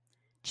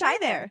Hi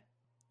there.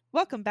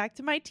 Welcome back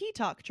to my Tea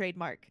Talk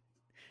trademark.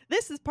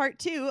 This is part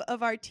 2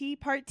 of our Tea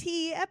Part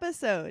Tea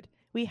episode.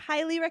 We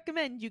highly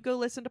recommend you go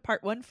listen to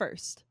part 1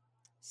 first.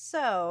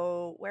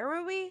 So, where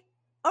were we?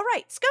 All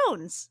right,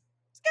 scones.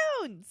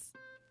 Scones!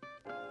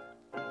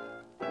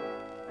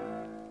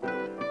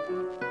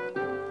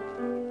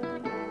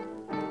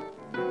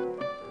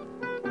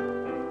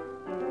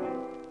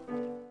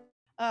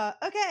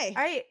 Okay.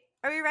 All right,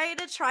 are we ready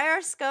to try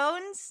our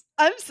scones?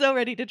 I'm so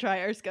ready to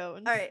try our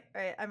scones. All right,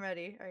 I'm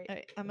ready. All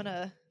right. I'm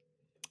gonna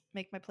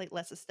make my plate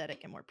less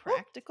aesthetic and more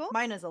practical.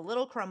 Mine is a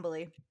little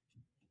crumbly.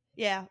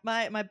 Yeah,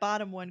 my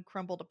bottom one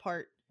crumbled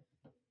apart.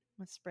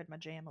 Let's spread my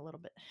jam a little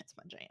bit. That's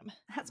my jam.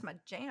 That's my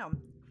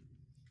jam.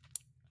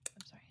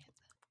 I'm sorry.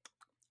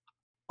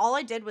 All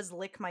I did was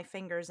lick my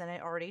fingers and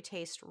it already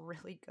tastes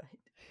really good.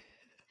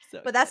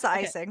 So But that's the good.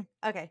 Okay. icing.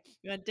 Okay.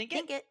 You want to dink it?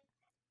 Dink it.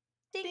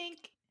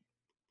 Dink.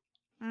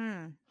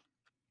 Mmm.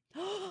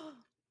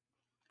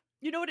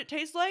 You know what it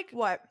tastes like?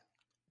 What?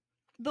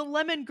 The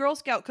lemon Girl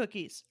Scout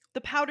cookies.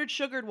 The powdered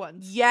sugared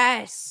ones.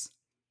 Yes.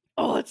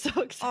 Oh, it's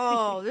so exciting.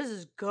 Oh, this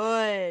is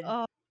good.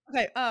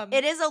 Okay.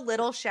 It is a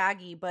little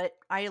shaggy, but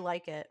I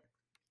like it.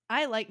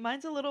 I like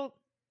mine's a little.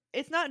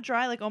 It's not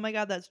dry like, oh my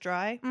god, that's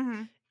dry.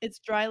 Mm-hmm. It's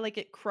dry like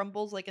it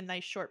crumbles like a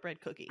nice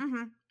shortbread cookie.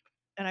 Mm-hmm.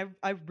 And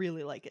I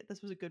really like it.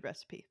 This was a good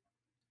recipe.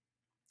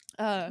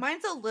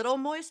 Mine's a little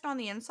moist on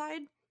the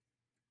inside.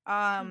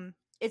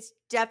 It's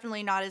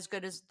definitely not as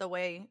good as the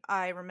way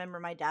I remember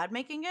my dad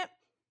making it.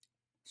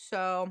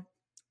 So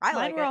I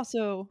like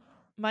it.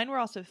 Mine were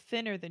also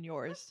thinner than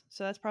yours,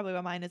 so that's probably why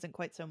mine isn't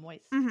quite so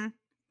moist. Mm-hmm.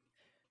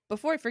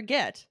 Before I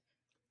forget,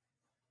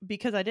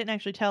 because I didn't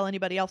actually tell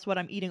anybody else what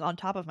I'm eating on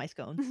top of my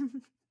scones,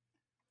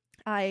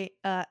 I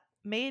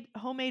made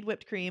homemade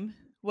whipped cream,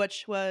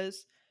 which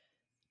was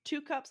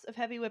 2 cups of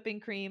heavy whipping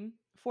cream,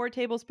 4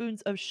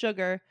 tablespoons of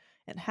sugar,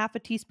 and half a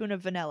teaspoon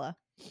of vanilla.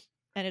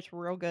 And it's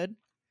real good.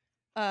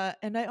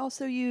 And I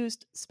also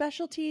used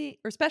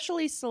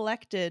specially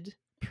selected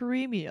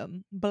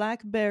premium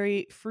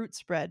blackberry fruit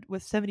spread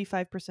with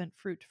 75%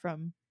 fruit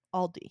from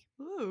Aldi.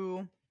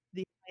 Ooh.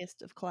 The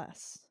highest of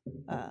class.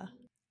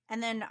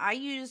 And then I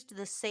used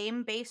the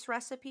same base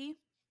recipe,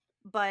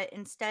 but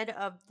instead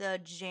of the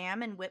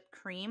jam and whipped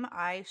cream,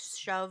 I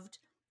shoved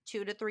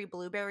 2 to 3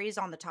 blueberries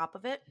on the top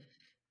of it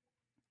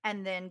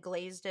and then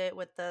glazed it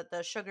with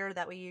the sugar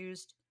that we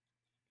used.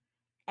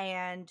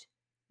 And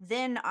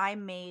then I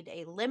made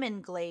a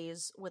lemon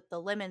glaze with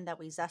the lemon that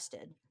we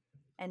zested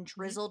and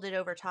drizzled it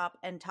over top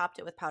and topped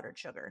it with powdered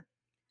sugar.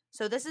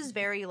 So this is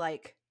very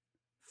like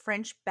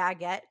French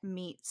baguette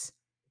meets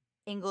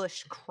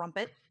English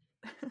crumpet.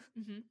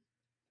 Mm-hmm.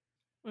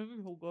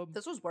 So good.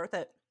 This was worth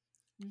it.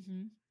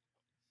 Mm-hmm.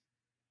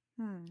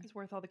 It's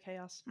worth all the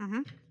chaos.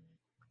 Mm-hmm.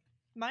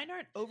 Mine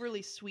aren't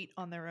overly sweet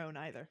on their own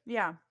either.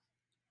 Yeah.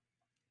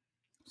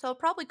 So it'll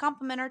probably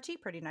complement our tea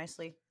pretty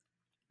nicely.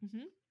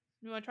 Mm-hmm.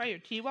 You want to try your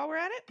tea while we're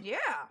at it?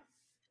 Yeah.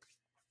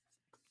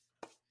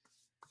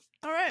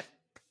 All right.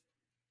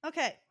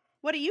 Okay.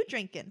 What are you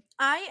drinking?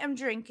 I am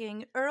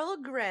drinking Earl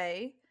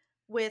Grey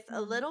with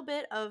a little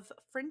bit of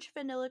French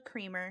vanilla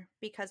creamer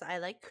because I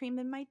like cream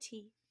in my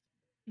tea.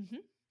 Mm-hmm.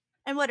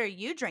 And what are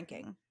you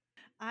drinking?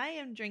 I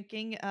am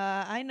drinking,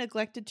 I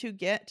neglected to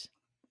get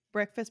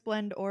breakfast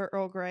blend or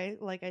Earl Grey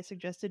like I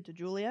suggested to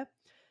Julia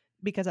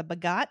because I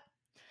begot.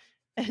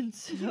 And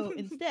so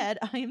instead,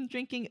 I am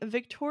drinking a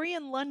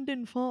Victorian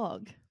London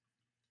Fog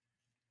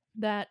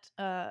that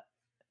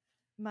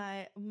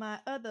my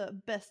other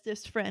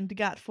bestest friend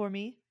got for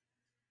me.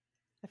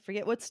 I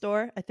forget what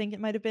store. I think it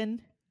might have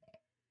been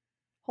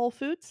Whole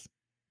Foods,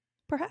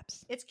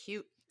 perhaps. It's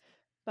cute.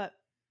 But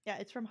yeah,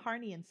 it's from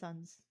Harney and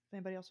Sons. If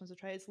anybody else wants to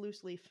try it, it's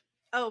loose leaf.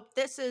 Oh,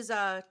 this is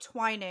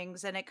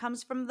Twinings, and it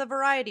comes from the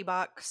variety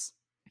box.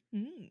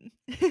 Mm.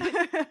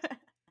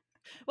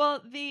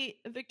 Well, the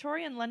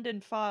Victorian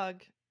London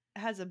Fog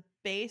has a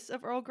base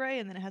of Earl Grey,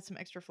 and then it has some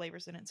extra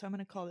flavors in it. So I'm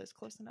going to call this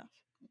close enough.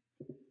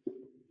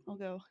 I'll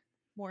go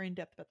more in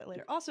depth about that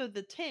later. Also,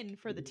 the tin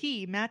for the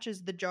tea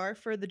matches the jar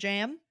for the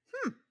jam.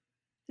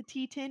 The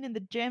tea tin and the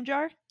jam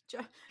jar.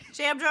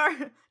 Jam jar.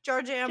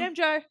 Jar jam. Jam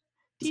jar.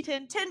 Tea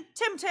tin.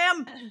 Tim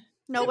Tam.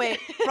 No, wait.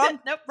 Wrong.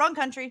 Nope. Wrong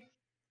country.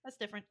 That's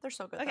different. They're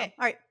so good. Okay.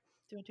 Though. All right.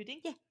 Do you want to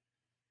dink? Yeah.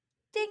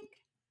 Dink.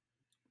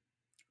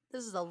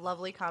 This is a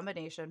lovely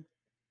combination.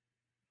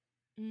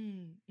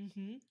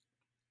 Mm-hmm.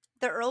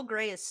 The Earl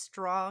Grey is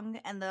strong,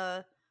 and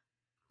the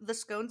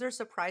scones are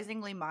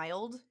surprisingly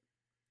mild.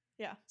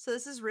 Yeah. So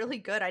this is really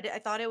good. I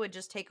thought it would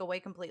just take away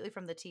completely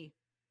from the tea.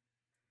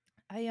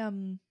 I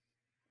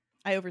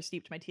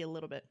oversteeped my tea a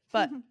little bit,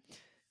 but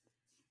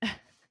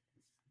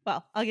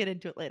well, I'll get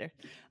into it later.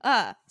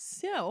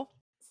 So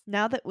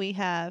now that we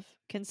have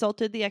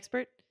consulted the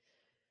expert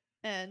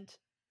and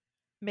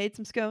made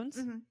some scones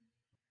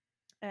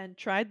and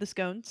tried the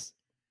scones,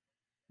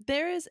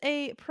 there is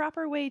a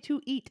proper way to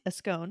eat a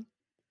scone.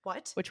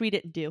 What? Which we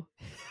didn't do.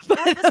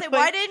 I was gonna say,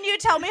 why didn't you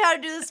tell me how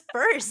to do this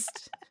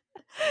first?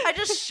 I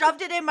just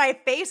shoved it in my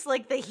face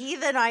like the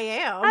heathen I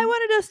am. I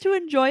wanted us to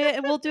enjoy it,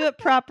 and we'll do it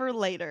proper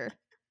later.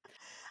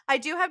 I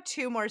do have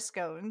 2 more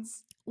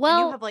scones. And you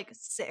Well, have like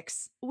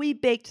 6. we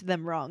baked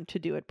them wrong to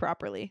do it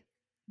properly.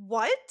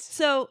 What?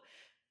 So,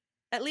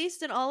 at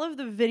least in all of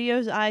the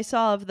videos I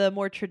saw of the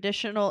more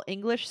traditional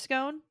English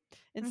scone,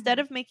 instead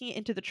Mhm. of making it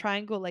into the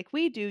triangle like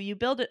we do, you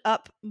build it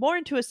up more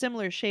into a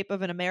similar shape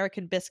of an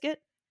American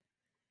biscuit.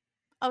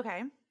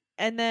 Okay.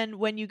 And then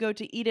when you go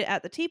to eat it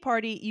at the tea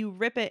party, you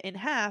rip it in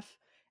half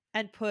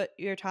and put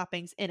your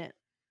toppings in it.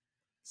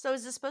 So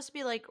is this supposed to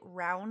be like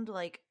round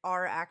like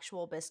our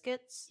actual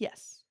biscuits?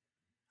 Yes.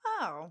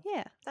 Oh.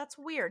 Yeah. That's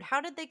weird. How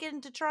did they get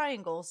into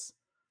triangles?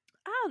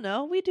 I don't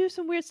know. We do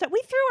some weird stuff.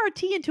 We threw our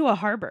tea into a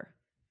harbor.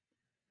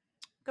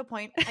 Good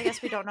point. I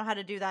guess we don't know how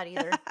to do that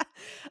either.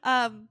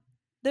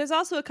 There's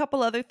also a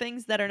couple other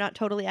things that are not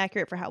totally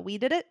accurate for how we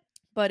did it,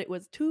 but it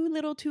was too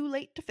little too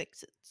late to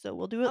fix it. So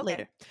we'll do it Okay.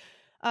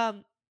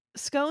 later.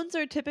 Scones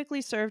are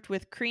typically served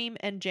with cream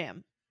and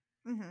jam.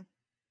 Mhm.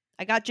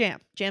 I got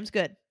jam. Jam's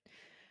good.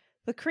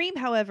 The cream,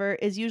 however,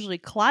 is usually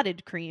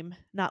clotted cream,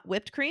 not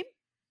whipped cream.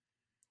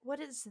 What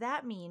does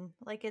that mean?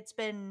 Like it's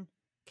been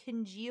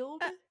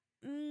congealed?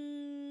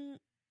 Mm,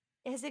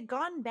 Has it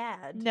gone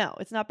bad? no,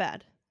 it's not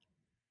bad.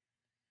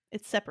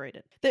 It's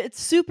separated. It's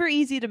super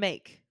easy to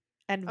make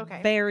and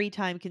Okay. very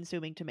time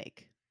consuming to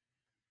make.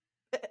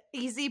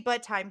 Easy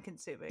but time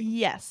consuming.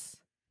 Yes.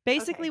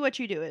 Basically, Okay. what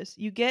you do is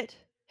you get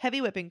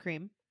heavy whipping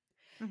cream.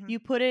 Mhm. You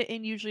put it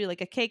in usually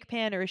like a cake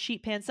pan or a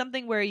sheet pan,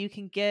 something where you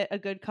can get a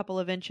good couple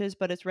of inches,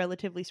 but it's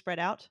relatively spread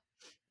out.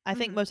 I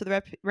think Mhm. most of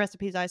the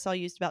recipes I saw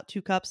used about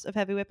 2 cups of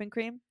heavy whipping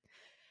cream.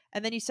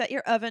 And then you set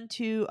your oven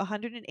to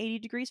 180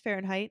 degrees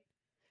Fahrenheit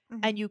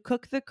and Mhm. you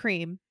cook the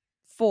cream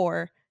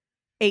for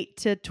 8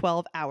 to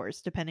 12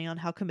 hours, depending on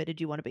how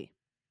committed you want to be.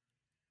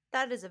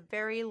 That is a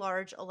very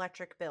large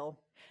electric bill.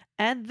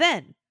 And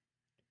then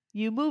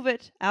you move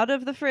it out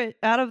of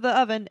the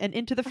oven and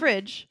into the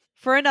fridge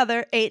for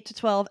another 8 to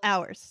 12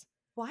 hours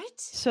What?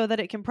 so that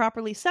it can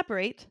properly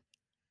separate,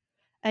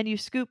 and you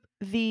scoop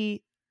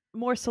the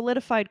more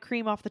solidified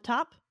cream off the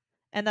top,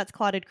 and that's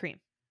clotted cream.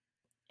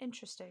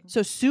 Interesting.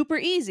 So super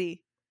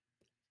easy,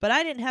 but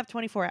I didn't have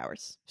 24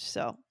 hours.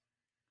 So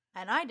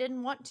And I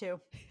didn't want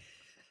to.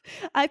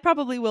 I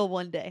probably will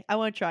one day. I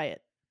want to try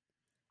it.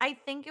 I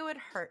think it would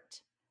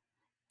hurt.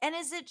 And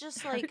is it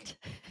just like, Hurt?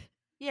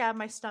 yeah,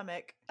 my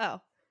stomach.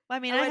 Oh. Well, I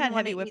mean, I I wouldn't had wanna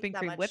heavy eat whipping that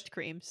cream, much. whipped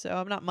cream, so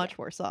I'm not much Yeah.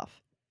 worse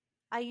off.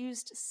 I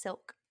used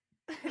silk.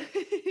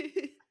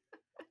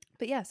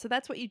 But yeah, so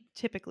that's what you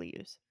typically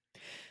use.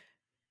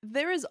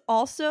 There is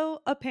also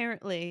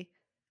apparently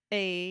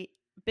a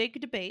big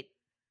debate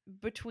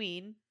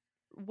between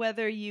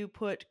whether you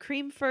put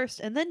cream first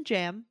and then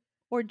jam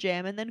or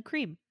jam and then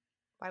cream.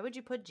 Why would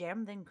you put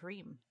jam then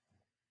cream?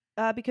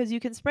 Because you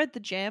can spread the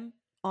jam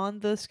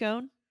on the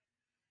scone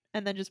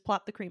and then just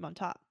plop the cream on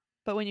top.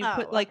 But when you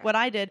put Oh, like okay. what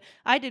I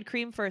did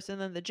cream first and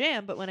then the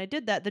jam, but when I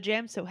did that, the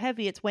jam's so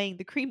heavy it's weighing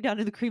the cream down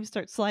and the cream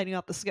starts sliding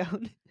off the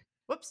scone.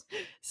 Whoops.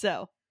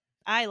 So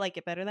I like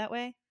it better that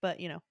way, but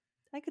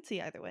I could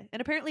see either way.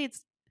 And apparently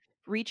it's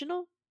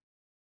regional.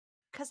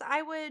 Because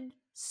I would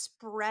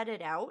spread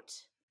it out.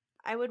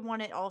 I would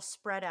want it all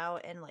spread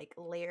out and like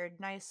layered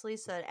nicely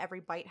so that every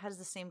bite has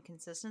the same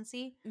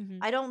consistency. Mm-hmm.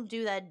 I don't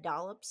do that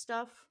dollop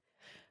stuff.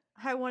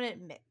 I want it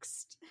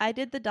mixed. I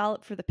did the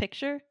dollop for the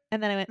picture,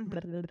 and then I went Mhm. blah,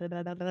 blah, blah,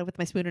 blah, blah, blah, with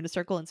my spoon in a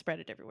circle and spread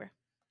it everywhere.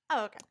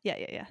 Oh, okay.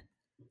 Yeah.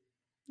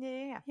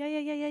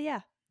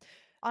 Yeah.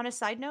 On a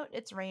side note,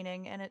 it's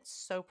raining and it's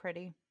so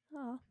pretty.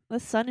 Oh, the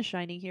sun is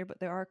shining here, but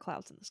there are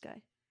clouds in the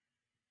sky.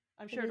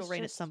 I'm sure it'll is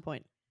rain at just some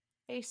point.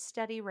 a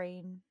steady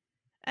rain.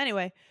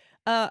 Anyway,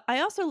 I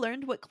also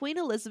learned what Queen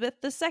Elizabeth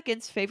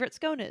II's favorite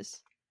scone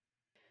is.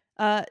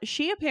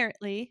 She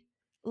apparently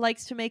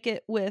likes to make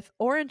it with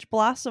orange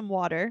blossom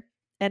water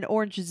and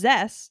orange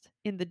zest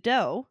in the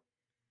dough,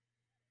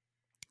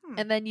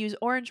 and then use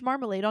orange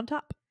marmalade on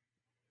top.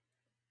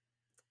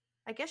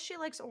 I guess she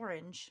likes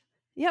orange.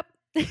 Yep.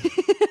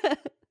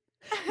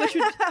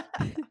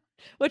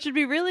 Which would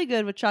be really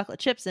good with chocolate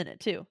chips in it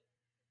too.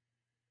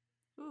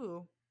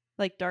 Ooh.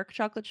 Like dark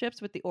chocolate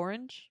chips with the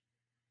orange.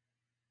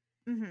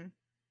 Mm-hmm.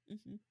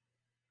 Mm-hmm.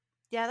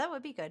 Yeah, that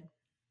would be good.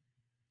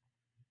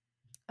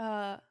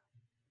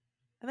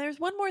 And there's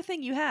one more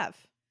thing you have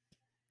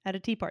at a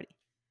tea party.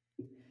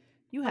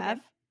 You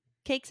have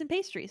cakes and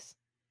pastries,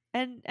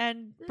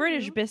 and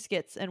British Ooh.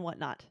 biscuits and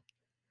whatnot.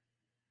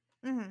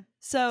 Mm-hmm.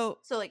 So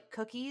like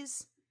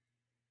cookies.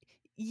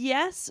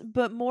 yes,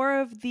 but more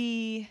of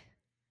the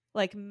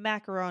like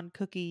macaron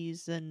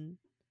cookies and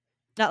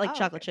not like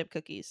chocolate chip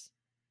cookies.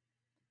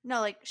 No,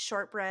 like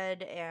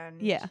shortbread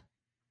and yeah.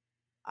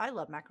 I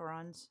love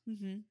macarons.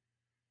 Mm-hmm.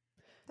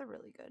 They're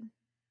really good.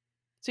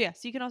 So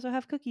yes, you can also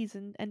have cookies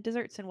and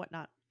desserts and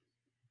whatnot.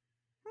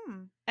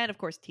 And of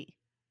course tea.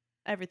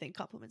 Everything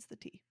complements the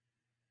tea.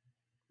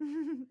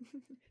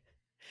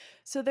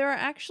 So there are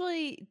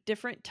actually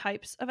different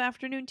types of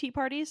afternoon tea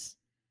parties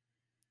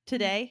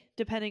today,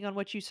 depending on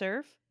what you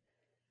serve.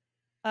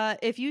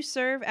 If you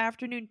serve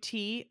afternoon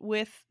tea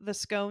with the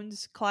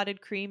scones,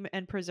 clotted cream,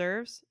 and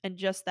preserves, and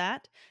just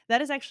that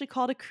is actually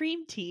called a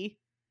cream tea.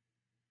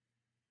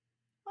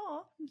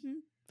 Oh.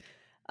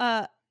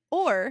 Mm-hmm.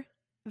 Or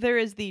there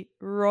is the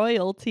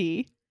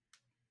royalty.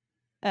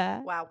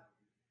 Wow.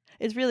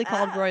 It's really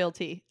called Ah.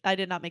 royalty. I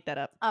did not make that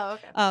up. Oh,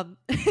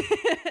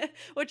 okay.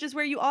 Which is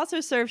where you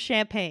also serve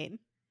champagne.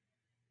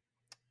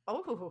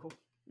 Oh,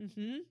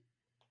 Mm-hmm.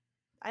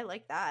 I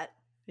like that.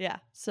 Yeah,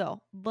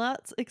 so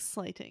that's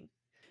exciting.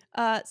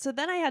 So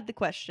then I had the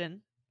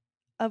question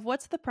of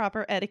what's the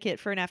proper etiquette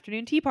for an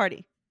afternoon tea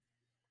party?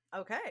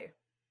 Okay.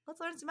 Let's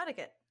learn some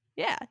etiquette.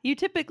 Yeah, you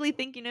typically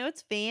think,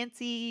 it's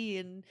fancy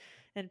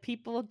and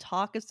people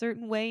talk a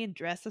certain way and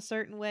dress a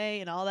certain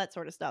way and all that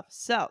sort of stuff.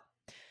 So,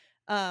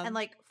 And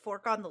like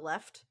fork on the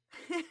left.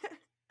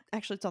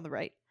 actually it's on the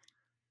right.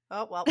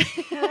 Oh, well,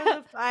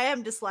 I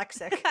am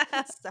dyslexic.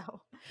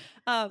 So,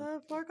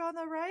 fork on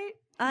the right.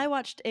 I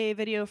watched a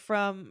video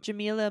from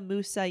Jamila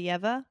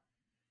Musayeva.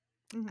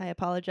 Mhm. I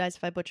apologize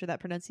if I butcher that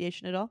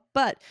pronunciation at all.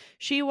 But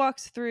she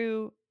walks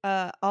through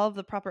all of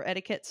the proper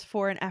etiquettes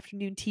for an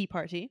afternoon tea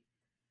party,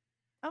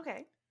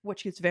 Okay.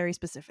 which is very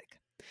specific.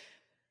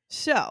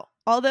 So,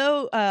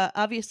 although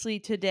obviously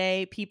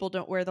today people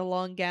don't wear the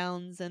long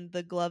gowns and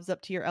the gloves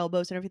up to your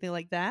elbows and everything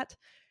like that,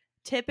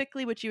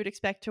 typically what you would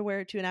expect to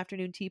wear to an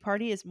afternoon tea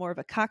party is more of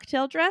a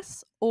cocktail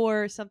dress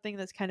or something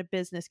that's kind of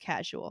business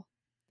casual.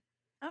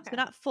 Okay. So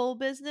not full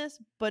business,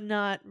 but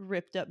not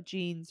ripped up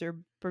jeans or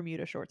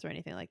Bermuda shorts or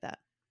anything like that.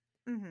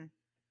 Mm-hmm.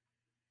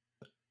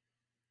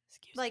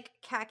 Excuse me. Like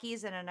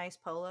khakis and a nice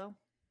polo.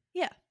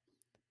 Yeah.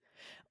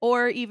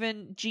 Or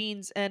even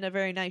jeans and a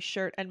very nice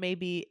shirt and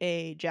maybe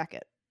a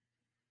jacket.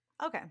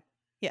 Okay.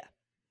 Yeah.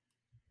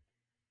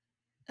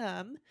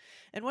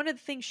 And one of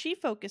the things she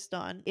focused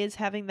on is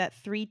having that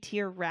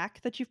 3-tier rack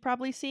that you've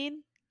probably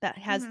seen that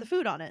has the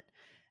food on it.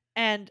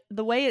 And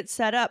the way it's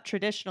set up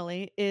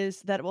traditionally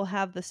is that it will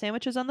have the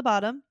sandwiches on the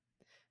bottom,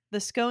 the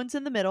scones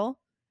in the middle,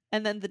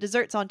 and then the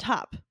desserts on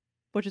top,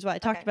 which is why I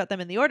talked about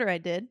them in the order I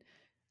did,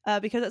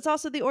 because it's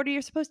also the order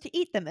you're supposed to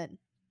eat them in.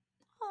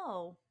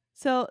 Oh.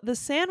 So the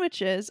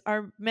sandwiches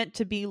are meant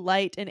to be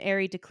light and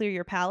airy to clear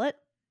your palate.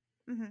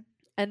 Mm-hmm.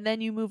 And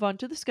then you move on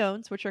to the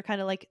scones, which are kind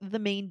of like the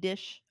main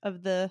dish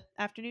of the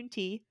afternoon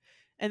tea.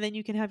 And then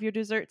you can have your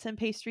desserts and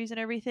pastries and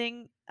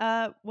everything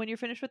when you're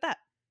finished with that.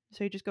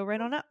 So you just go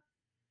right on up.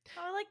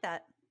 Oh, I like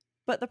that.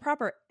 But the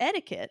proper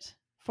etiquette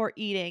for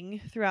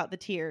eating throughout the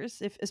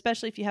tiers,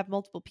 especially if you have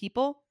multiple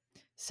people.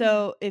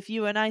 So if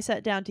you and I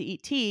sat down to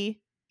eat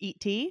tea.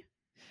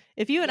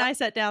 If you and I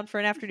sat down for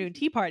an afternoon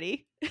tea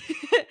party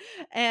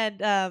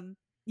and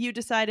you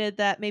decided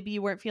that maybe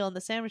you weren't feeling the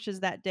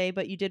sandwiches that day,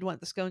 but you did want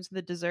the scones and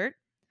the dessert,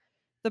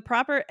 the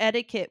proper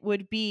etiquette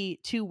would be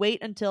to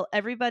wait until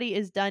everybody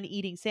is done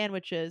eating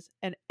sandwiches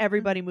and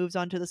everybody moves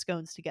on to the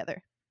scones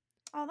together.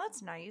 Oh,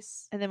 that's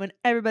nice. And then when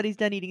everybody's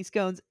done eating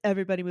scones,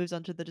 everybody moves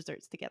on to the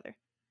desserts together.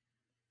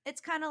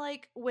 It's kind of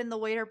like when the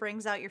waiter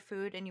brings out your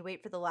food and you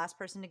wait for the last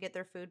person to get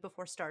their food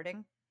before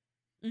starting.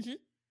 Mm-hmm.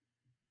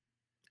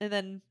 And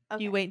then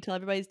you wait until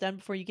everybody's done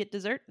before you get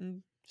dessert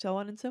and so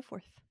on and so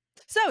forth.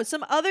 So,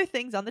 some other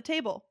things on the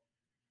table.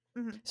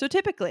 Mm-hmm. So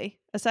typically,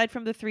 aside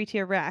from the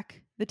 3-tier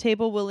rack, the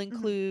table will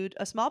include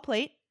a small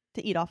plate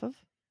to eat off of,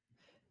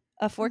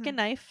 a fork and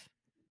knife,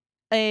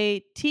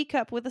 a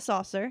teacup with a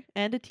saucer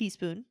and a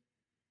teaspoon,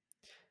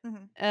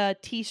 a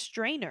tea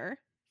strainer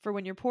for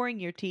when you're pouring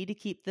your tea to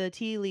keep the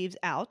tea leaves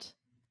out.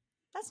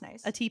 That's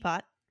nice. A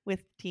teapot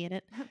with tea in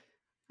it.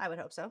 I would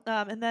hope so.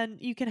 And then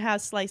you can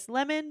have sliced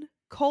lemon,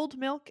 cold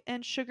milk,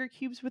 and sugar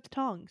cubes with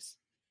tongs.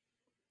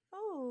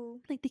 Oh.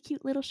 Like the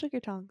cute little sugar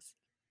tongs.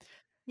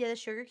 Yeah, the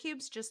sugar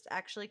cubes just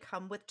actually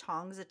come with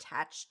tongs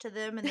attached to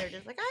them, and they're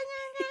just like,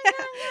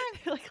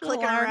 like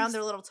clicking around arms.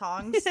 their little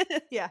tongs.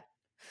 Yeah.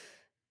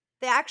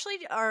 They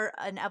actually are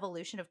an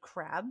evolution of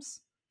crabs,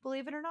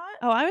 believe it or not.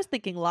 Oh, I was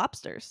thinking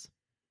lobsters.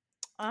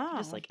 Oh.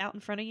 Just like out in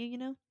front of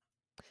you,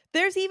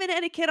 There's even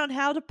etiquette on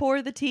how to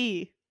pour the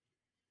tea.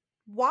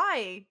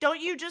 Why?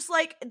 Don't you just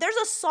there's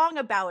a song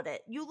about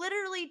it. You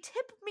literally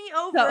tip me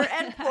over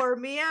and pour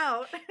me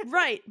out.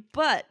 Right,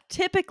 but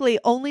typically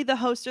only the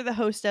host or the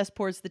hostess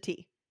pours the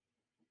tea.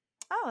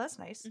 Oh, that's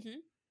nice. Mm-hmm.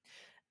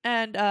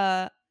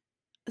 And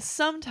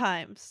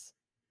sometimes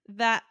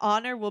that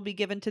honor will be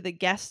given to the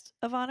guest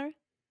of honor.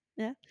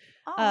 Yeah.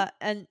 Oh.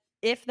 And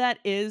if that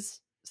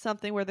is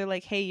something where they're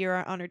like, hey, you're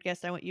our honored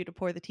guest, I want you to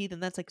pour the tea, then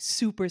that's like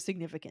super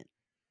significant.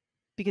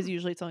 Because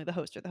usually it's only the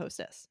host or the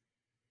hostess.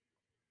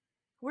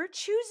 We're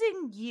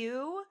choosing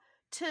you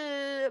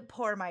to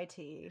pour my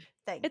tea.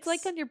 Thanks. It's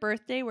like on your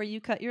birthday where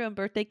you cut your own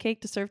birthday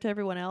cake to serve to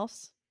everyone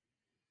else.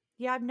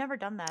 Yeah, I've never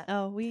done that.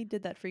 Oh, we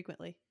did that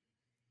frequently.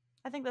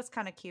 I think that's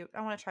kind of cute.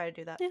 I want to try to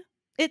do that. Yeah.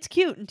 It's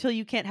cute until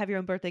you can't have your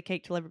own birthday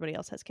cake till everybody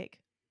else has cake.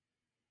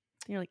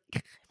 And you're like, I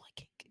want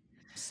cake.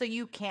 So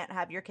you can't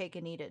have your cake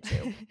and eat it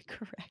too.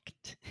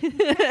 Correct.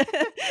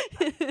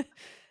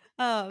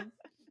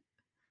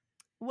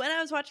 When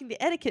I was watching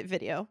the etiquette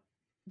video,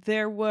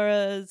 there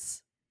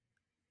was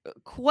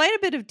quite a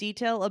bit of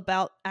detail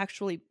about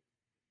actually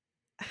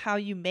how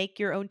you make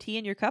your own tea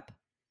in your cup.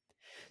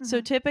 So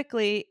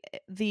typically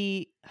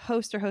the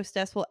host or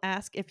hostess will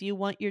ask if you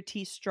want your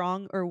tea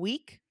strong or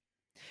weak.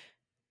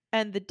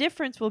 And the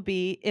difference will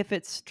be if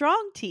it's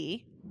strong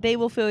tea, they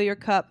will fill your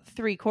cup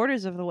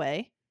 3/4 of the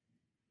way.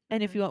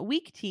 And if Mhm. you want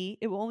weak tea,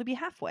 it will only be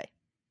halfway.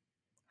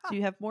 Huh. So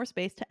you have more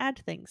space to add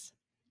things.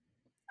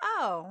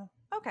 Oh,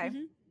 okay.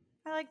 Mhm.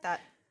 I like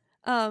that.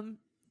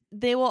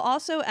 They will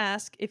also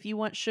ask if you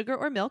want sugar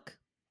or milk.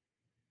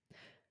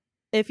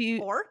 If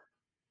you Or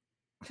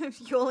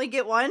you only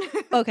get one.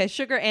 okay,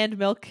 sugar and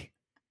milk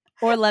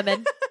or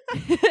lemon.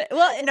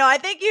 Well, No, I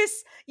think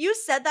you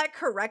said that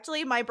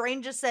correctly. My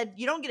brain just said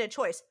you don't get a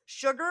choice: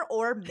 sugar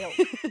or milk.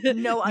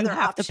 No you other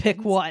have to pick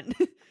options. one.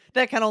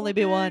 That can only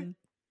be Okay. one.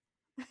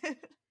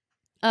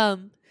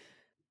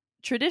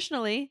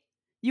 Traditionally,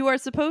 you are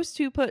supposed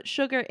to put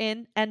sugar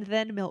in and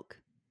then milk.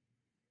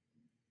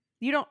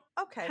 You don't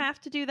Okay. have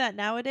to do that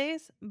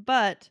nowadays,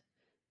 but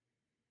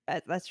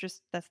that's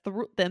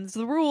them's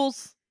the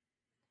rules.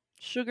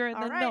 Sugar and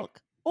All then right.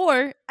 milk.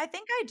 Or I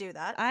think I do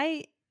that.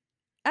 I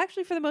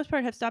actually, for the most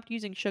part, have stopped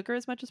using sugar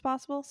as much as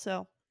possible,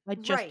 so I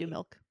just do Right.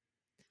 milk.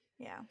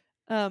 Yeah.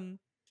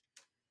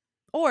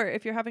 Or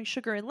if you're having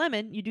sugar and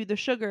lemon, you do the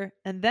sugar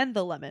and then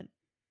the lemon.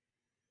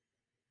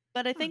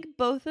 But I Hmm. think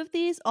both of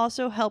these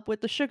also help with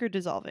the sugar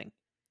dissolving.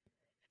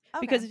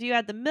 Because Okay. if you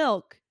add the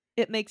milk,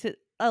 it makes it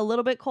a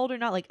little bit colder,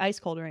 not like ice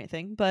cold or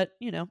anything, but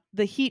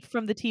the heat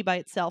from the tea by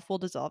itself will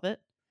dissolve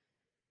it.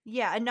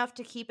 Yeah, enough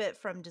to keep it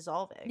from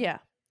dissolving. Yeah.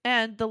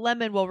 And the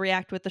lemon will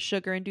react with the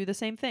sugar and do the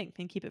same thing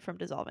and keep it from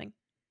dissolving.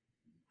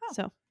 Oh.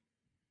 So,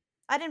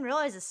 I didn't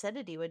realize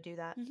acidity would do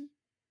that. mhm.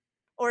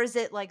 Or is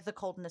it like the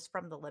coldness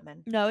from the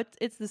lemon? No,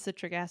 it's the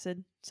citric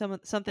acid. Something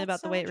That's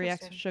about the so way it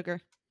reacts with interesting.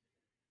 sugar.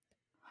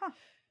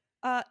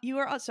 Huh. You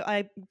are also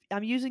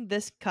I'm using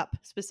this cup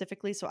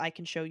specifically so I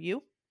can show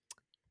you.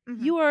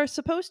 Mm-hmm. You are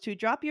supposed to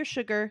drop your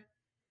sugar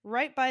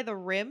right by the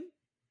rim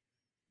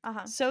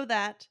Uh-huh. so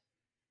that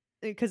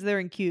because they're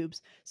in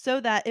cubes, so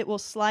that it will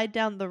slide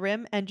down the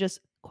rim and just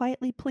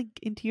quietly plink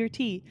into your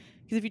tea.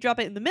 Because if you drop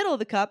it in the middle of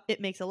the cup, it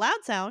makes a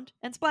loud sound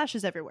and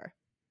splashes everywhere.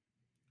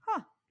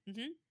 Huh.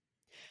 Mm-hmm.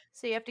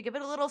 So you have to give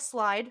it a little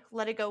slide,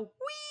 let it go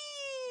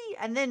whee,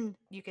 and then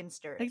you can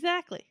stir it.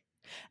 Exactly.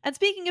 And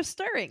speaking of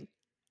stirring,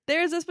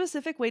 there's a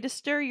specific way to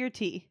stir your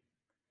tea.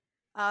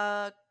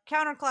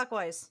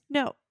 Counterclockwise.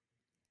 No,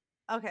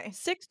 Okay.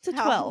 6 to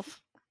Oh.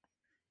 12,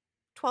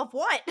 12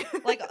 what?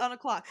 like on a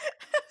clock.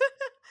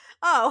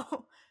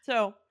 Oh.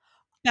 So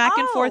back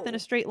and forth in a Oh.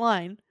 straight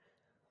line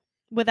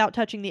without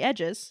touching the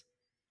edges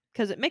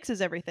because it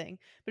mixes everything.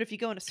 But if you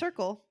go in a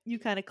circle, you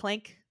kind of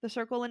clank the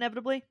circle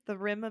inevitably, the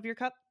rim of your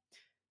cup.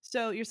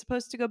 So you're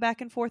supposed to go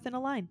back and forth in a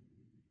line.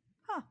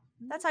 Huh.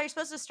 That's how you're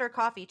supposed to stir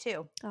coffee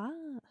too. Ah.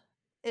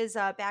 Is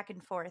back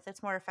and forth.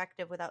 It's more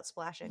effective without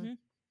splashing Mhm.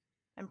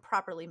 and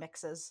properly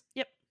mixes.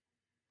 Yep.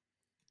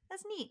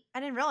 That's neat. I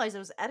didn't realize it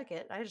was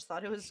etiquette. I just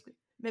thought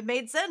it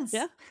made sense.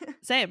 Yeah.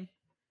 Same.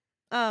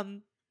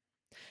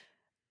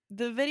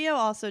 The video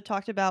also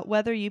talked about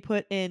whether you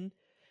put in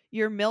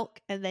your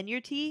milk and then your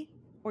tea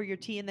or your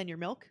tea and then your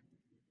milk.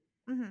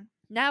 Mm-hmm.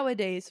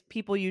 Nowadays,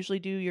 people usually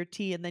do your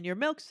tea and then your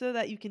milk so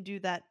that you can do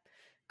that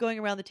going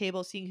around the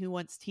table, seeing who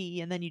wants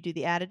tea, and then you do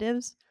the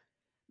additives.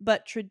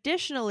 But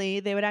traditionally,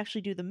 they would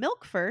actually do the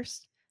milk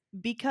first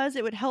because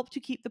it would help to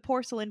keep the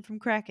porcelain from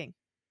cracking.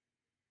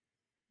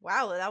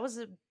 Wow, that was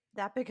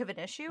that big of an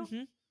issue?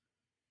 Mm-hmm.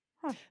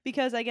 Huh.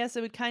 Because I guess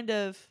it would kind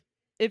of,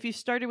 if you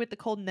started with the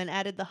cold and then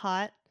added the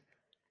hot,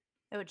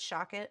 It would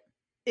shock it.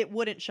 it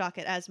wouldn't shock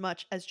it as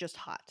much as just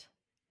hot.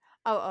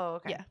 Oh,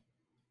 okay. Yeah.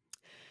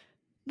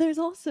 There's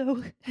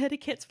also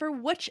etiquettes for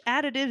which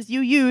additives you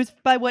use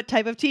by what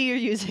type of tea you're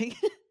using.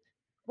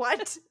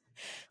 What?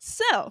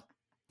 So,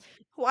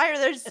 Why are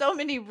there so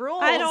many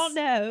rules? I don't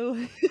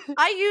know.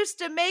 I used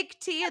to make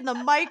tea in the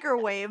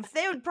microwave.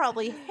 They would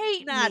probably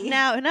hate Not me.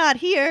 now, not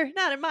here,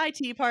 not at my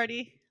tea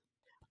party.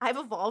 I've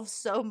evolved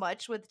so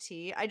much with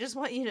tea. I just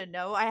want you to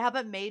know I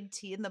haven't made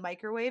tea in the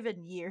microwave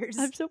in years.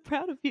 I'm so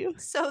proud of you.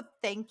 So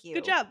thank you.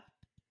 Good job.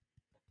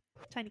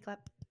 Tiny clap.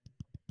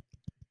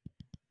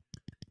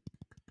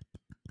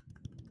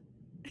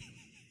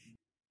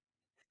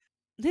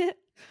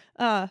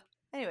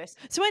 Anyways,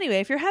 So anyway,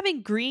 if you're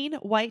having green,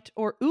 white,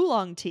 or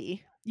oolong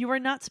tea, you are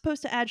not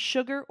supposed to add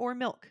sugar or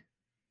milk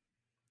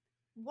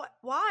what?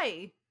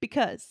 Why?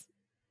 because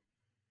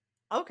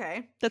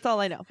Okay. that's all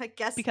I know. I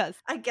guess Because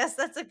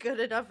that's a good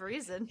enough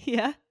reason.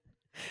 yeah.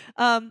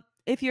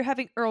 If you're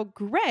having Earl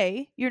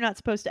Grey, you're not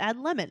supposed to add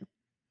lemon.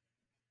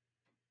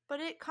 But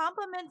it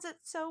complements it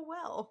so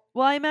well.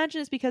 Well, I imagine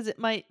it's because it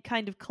might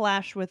kind of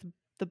clash with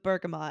the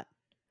bergamot,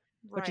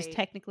 which is Right.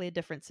 technically a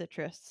different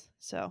citrus.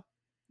 So,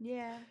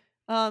 Yeah.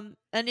 and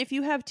if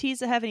you have teas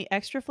that have any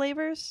extra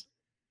flavors,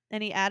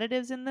 any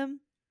additives in them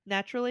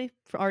naturally,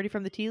 already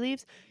from the tea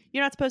leaves,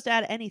 you're not supposed to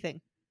add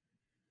anything.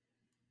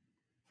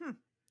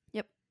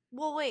 Yep.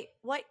 Well, wait.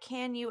 What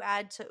can you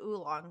add to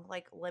oolong?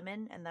 Like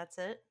lemon, and that's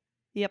it?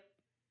 Yep.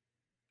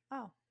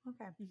 Oh,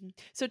 okay.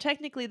 So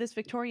technically, this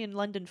Victorian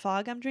London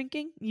fog I'm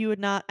drinking, you would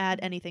not add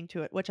anything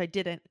to it, which I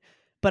didn't,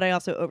 but I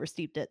also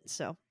oversteeped it.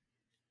 So,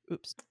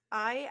 oops.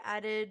 I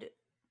added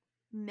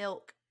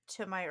milk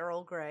to my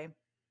Earl Grey.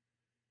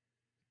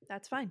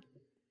 That's fine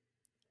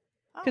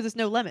Oh. because it's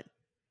no lemon.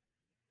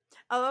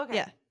 Oh, okay.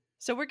 Yeah.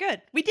 So we're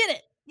good. We did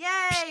it.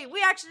 Yay!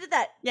 We actually did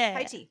that. Yeah.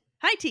 High tea.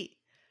 High tea.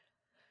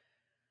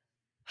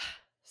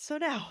 So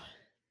now,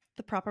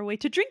 the proper way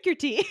to drink your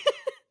tea.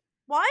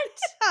 What?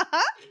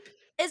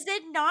 Is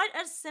it not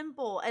as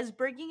simple as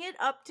bringing it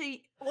up to...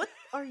 What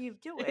are you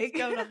doing? It's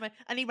going on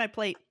I need my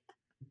plate.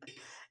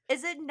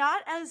 Is it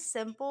not as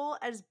simple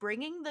as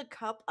bringing the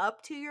cup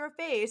up to your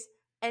face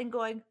and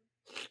going...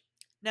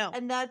 No.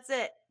 And that's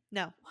it?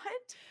 No.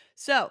 What?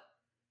 So,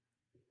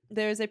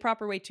 there's a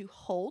proper way to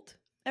hold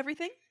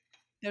everything.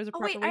 There's a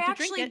proper way I to drink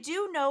actually it.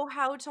 do know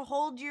how to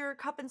hold your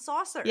cup and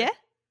saucer. Yeah?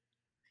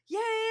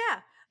 Yeah.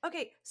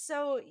 Okay,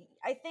 so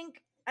I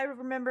think I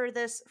remember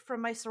this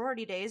from my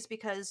sorority days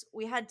because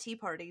we had tea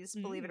parties,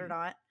 believe it or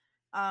not.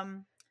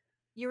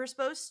 You were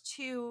supposed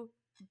to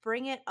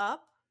bring it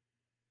up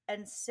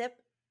and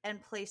sip and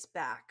place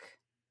back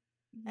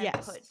and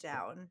Yes. put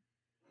down.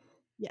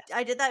 Yes.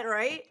 I did that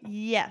right?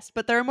 Yes,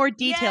 but there are more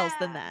details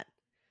than that.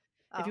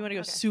 If you want to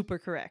go okay. super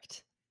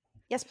correct.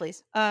 Yes,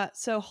 please.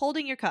 So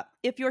holding your cup.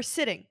 If you're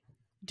sitting,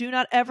 do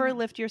not ever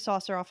lift your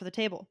saucer off of the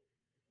table.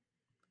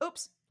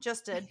 Oops,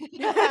 just did.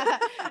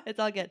 It's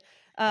all good.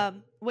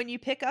 When you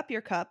pick up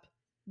your cup,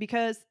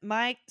 because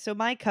my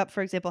cup,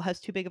 for example, has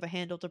too big of a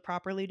handle to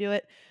properly do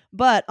it.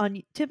 But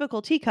on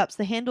typical teacups,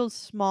 the handle's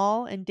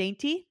small and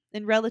dainty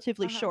and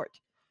relatively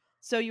short.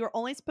 So you're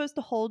only supposed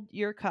to hold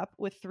your cup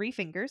with 3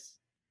 fingers,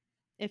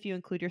 if you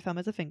include your thumb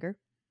as a finger.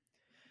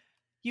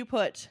 You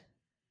put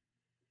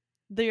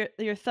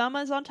your thumb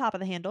is on top of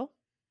the handle.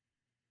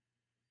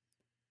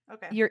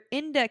 Okay. Your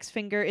index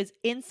finger is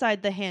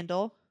inside the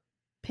handle,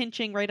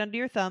 pinching right under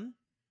your thumb.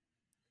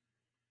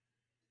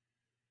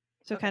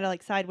 So kind of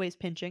like sideways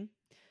pinching.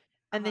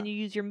 And then you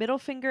use your middle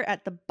finger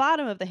at the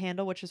bottom of the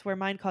handle, which is where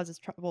mine causes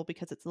trouble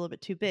because it's a little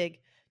bit too big,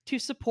 to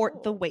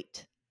support the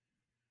weight.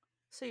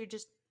 So you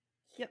just...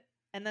 Yep.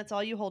 And that's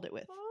all you hold it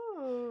with.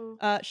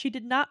 Oh. She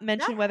did not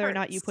mention whether or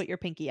not you put your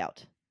pinky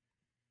out.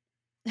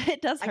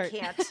 It does hurt. I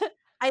can't.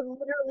 I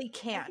literally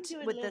can't do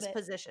it a with little this bit.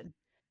 position.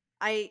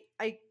 I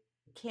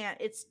can't.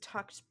 It's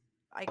tucked.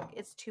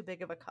 It's too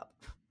big of a cup.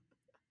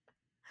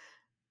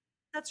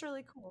 That's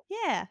really cool.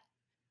 Yeah.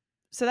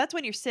 So that's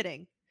when you're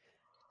sitting.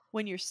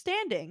 When you're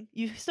standing,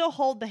 you still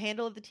hold the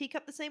handle of the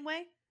teacup the same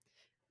way,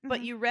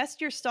 but you rest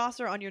your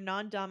saucer on your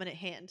non-dominant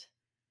hand.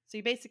 So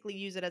you basically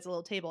use it as a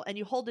little table, and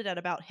you hold it at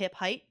about hip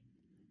height,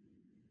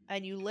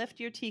 and you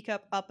lift your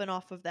teacup up and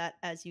off of that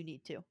as you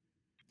need to.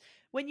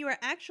 When you are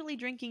actually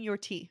drinking your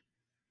tea,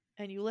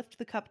 and you lift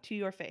the cup to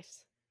your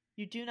face,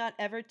 you do not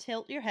ever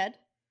tilt your head.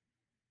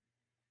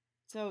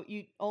 So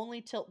you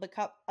only tilt the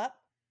cup up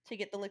to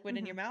get the liquid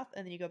in your mouth,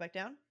 and then you go back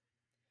down.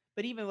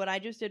 But even what I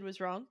just did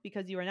was wrong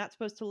because you are not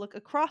supposed to look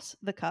across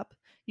the cup.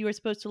 You are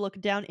supposed to look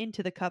down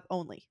into the cup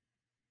only.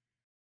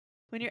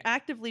 When you're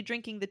actively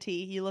drinking the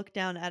tea, you look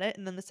down at it,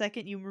 and then the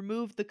second you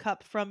remove the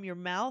cup from your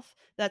mouth,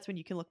 that's when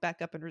you can look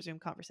back up and resume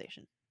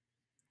conversation.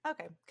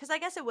 Okay, because I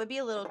guess it would be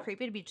a little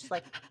creepy to be just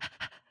like,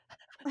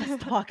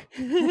 let's talk.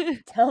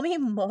 Tell me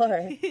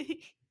more.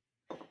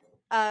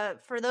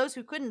 For those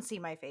who couldn't see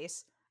my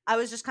face, I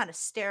was just kind of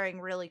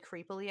staring really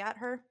creepily at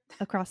her.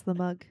 Across the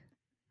mug.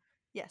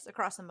 Yes,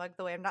 across the mug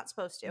the way I'm not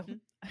supposed to.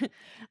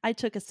 I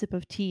took a sip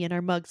of tea and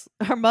our mugs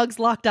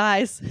locked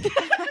eyes.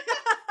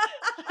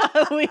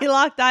 We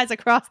locked eyes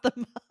across the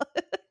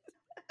mug.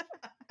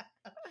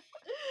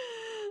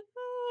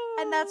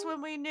 And that's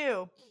when we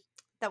knew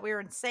that we were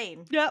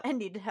insane and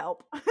needed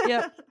help.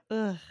 Yep.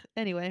 Ugh.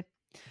 Anyway.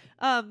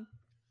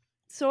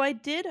 So I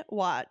did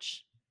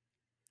watch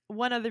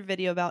one other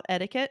video about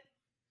etiquette.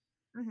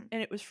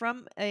 And it was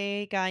from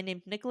a guy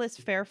named Nicholas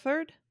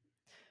Fairford,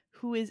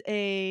 who is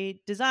a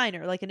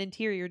designer, like an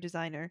interior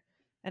designer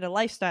and a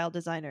lifestyle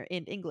designer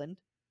in England.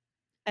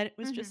 And it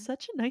was just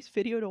such a nice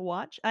video to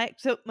watch.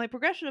 So my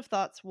progression of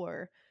thoughts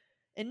were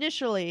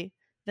initially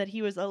that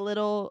he was a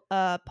little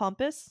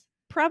pompous,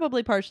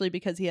 probably partially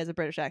because he has a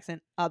British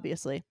accent,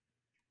 obviously.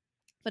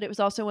 But it was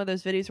also one of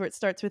those videos where it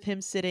starts with him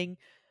sitting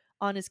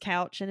on his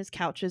couch, and his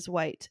couch is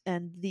white,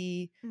 and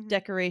the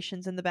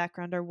decorations in the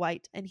background are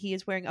white, and he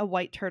is wearing a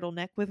white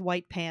turtleneck with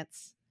white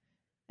pants.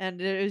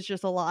 And it was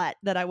just a lot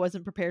that I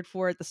wasn't prepared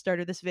for at the start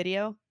of this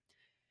video.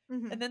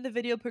 And then the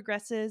video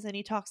progresses, and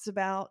he talks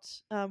about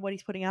what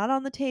he's putting out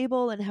on the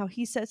table and how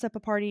he sets up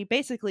a party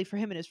basically for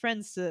him and his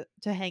friends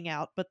to hang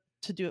out, but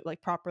to do it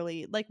like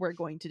properly, like we're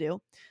going to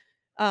do.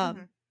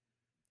 And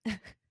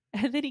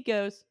then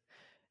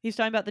he's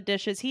talking about the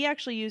dishes. He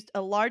actually used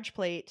a large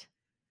plate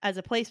as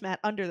a placemat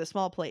under the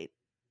small plate.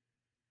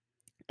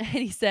 And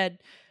he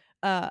said,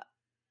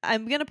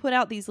 I'm going to put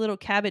out these little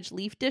cabbage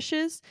leaf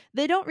dishes.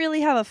 They don't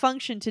really have a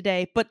function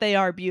today, but they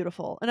are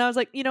beautiful. And I was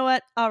like, you know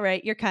what? All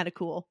right, you're kind of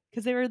cool.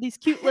 Because they were these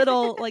cute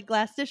little like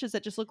glass dishes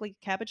that just look like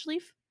a cabbage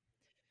leaf.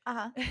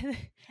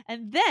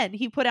 And then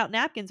he put out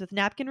napkins with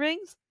napkin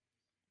rings,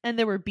 and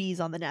there were bees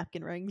on the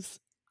napkin rings.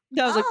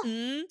 So I was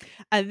like,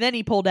 And then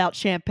he pulled out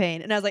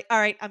champagne. And I was like, all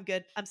right, I'm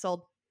good. I'm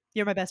sold.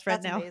 You're my best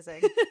friend now. That's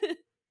amazing.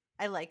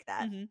 I like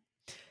that.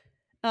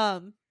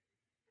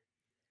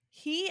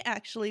 He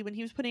actually, when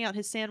he was putting out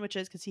his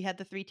sandwiches, because he had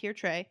the 3-tier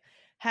tray,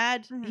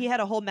 He had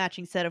a whole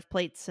matching set of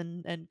plates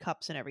and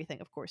cups and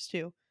everything, of course,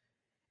 too.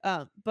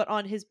 But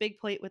on his big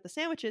plate with the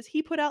sandwiches,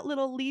 he put out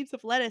little leaves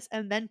of lettuce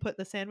and then put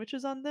the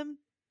sandwiches on them.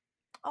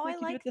 Oh, I you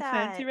do like at the that.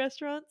 fancy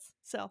restaurants.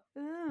 So,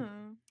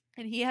 Mm,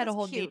 and he had a that's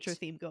whole cute. nature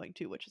theme going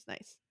too, which is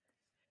nice.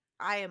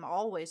 I am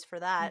always for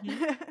that.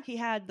 He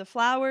had the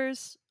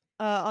flowers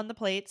on the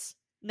plates.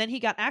 And then he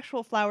got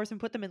actual flowers and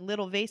put them in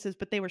little vases,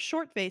 but they were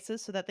short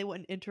vases so that they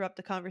wouldn't interrupt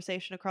the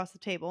conversation across the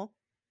table.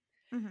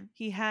 Mhm.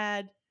 He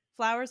had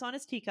flowers on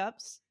his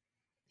teacups.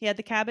 He had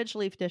the cabbage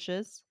leaf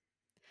dishes.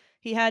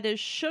 He had his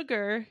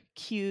sugar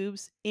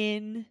cubes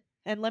and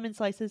lemon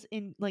slices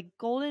in like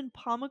golden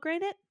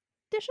pomegranate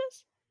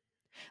dishes.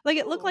 Like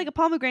it looked like Ooh. a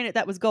pomegranate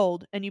that was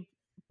gold, and you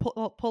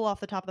pull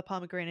off the top of the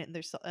pomegranate, and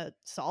there's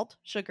salt,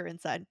 sugar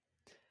inside.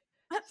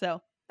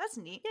 So That's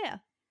neat. yeah.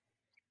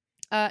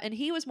 And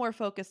he was more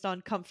focused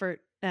on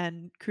comfort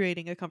and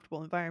creating a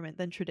comfortable environment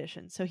than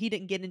tradition. So he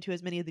didn't get into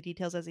as many of the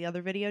details as the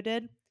other video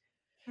did.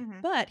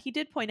 Mhm. But he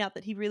did point out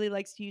that he really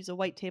likes to use a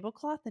white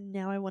tablecloth, and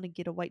now I want to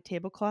get a white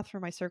tablecloth for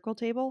my circle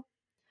table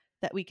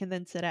that we can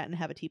then sit at and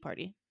have a tea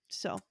party.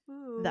 So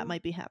that Ooh.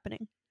 might be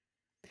happening.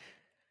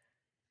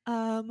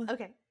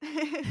 Okay.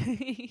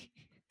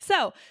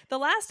 So the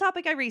last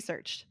topic I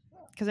researched,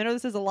 because I know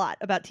this is a lot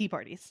about tea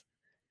parties,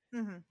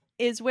 Mhm.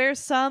 is where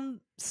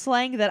some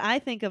slang that I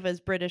think of as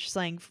British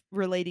slang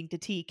relating to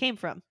tea came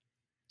from.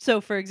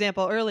 So, for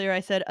example, earlier I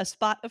said a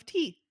spot of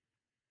tea.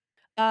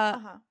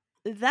 Uh-huh.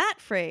 That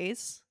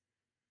phrase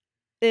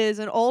is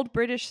an old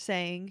British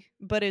saying,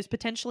 but is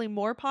potentially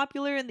more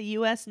popular in the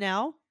US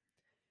now.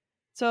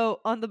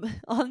 So on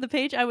the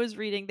page I was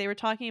reading, they were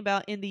talking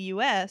about in the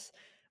US,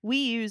 we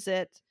use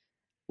it,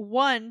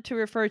 1, to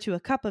refer to a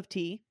cup of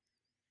tea,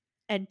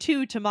 and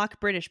 2, to mock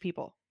British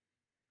people.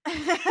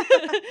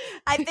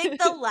 I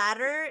think the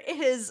latter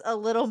is a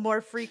little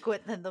more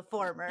frequent than the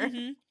former.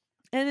 Mm-hmm.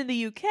 And in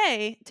the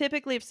UK,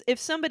 typically if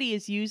somebody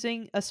is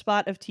using a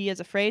spot of tea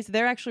as a phrase,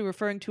 they're actually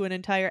referring to an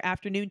entire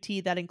afternoon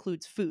tea that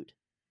includes food.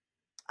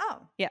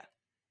 Oh. Yeah.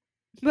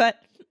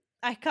 But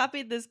I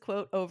copied this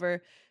quote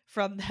over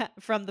from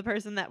the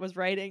person that was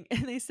writing,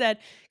 and they said,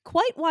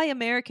 "Quite why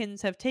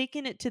Americans have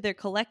taken it to their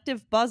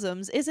collective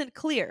bosoms isn't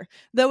clear,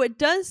 though it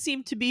does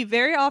seem to be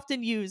very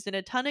often used in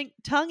a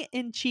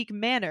tongue-in-cheek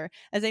manner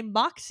as a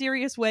mock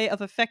serious way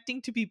of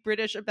affecting to be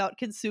British about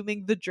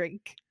consuming the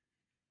drink."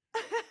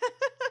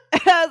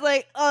 I was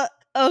like,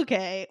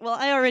 okay. Well,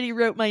 I already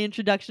wrote my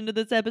introduction to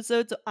this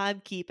episode, so I'm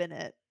keeping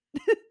it.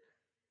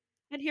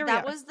 And here we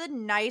That are. was the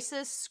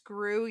nicest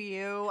screw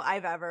you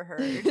I've ever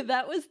heard.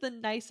 That was the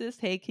nicest.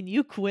 Hey, can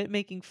you quit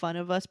making fun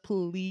of us,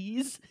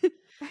 please?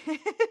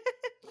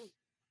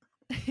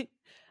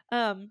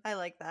 I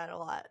like that a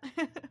lot.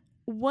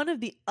 One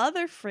of the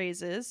other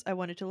phrases I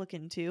wanted to look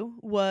into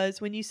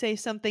was when you say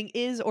something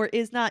is or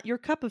is not your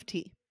cup of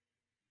tea.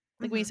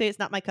 Like when you say it's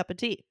not my cup of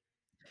tea.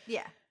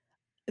 Yeah.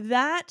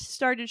 That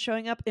started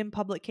showing up in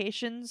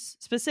publications.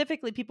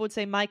 Specifically, people would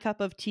say my cup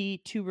of tea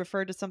to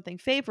refer to something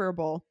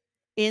favorable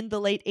in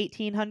the late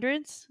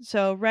 1800s.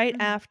 So right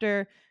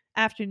after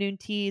afternoon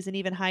teas and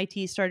even high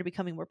teas started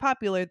becoming more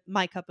popular,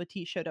 my cup of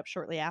tea showed up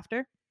shortly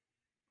after.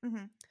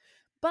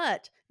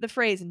 But the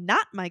phrase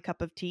not my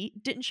cup of tea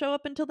didn't show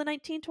up until the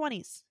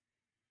 1920s.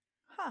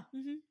 Huh.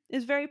 It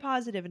was very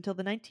positive until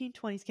the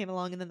 1920s came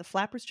along, and then the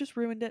flappers just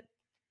ruined it.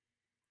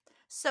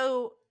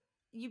 So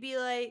you'd be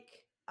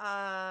like,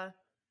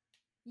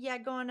 yeah,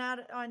 going out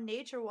on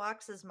nature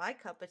walks is my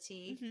cup of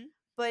tea,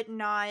 but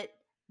not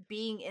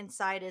being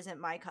inside isn't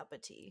my cup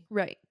of tea.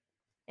 Right.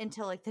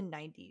 Until like the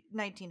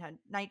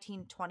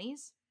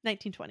 1920s?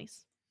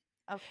 1920s.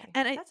 Okay.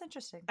 And that's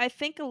interesting. I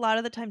think a lot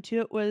of the time, too,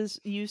 it was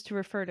used to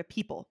refer to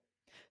people.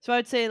 So I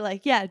would say,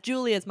 like, yeah,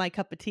 Julia's my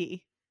cup of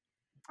tea.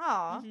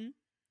 Aw.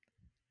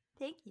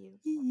 Thank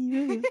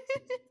you.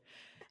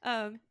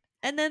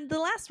 And then the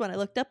last one I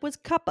looked up was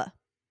cuppa.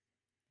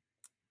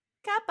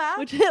 Cuppa.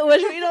 Which we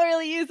don't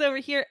really use over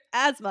here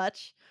as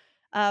much,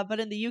 but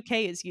in the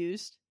UK is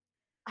used.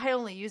 I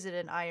only use it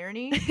in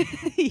irony.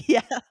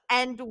 Yeah.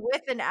 And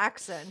with an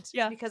accent.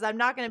 Yeah. Because I'm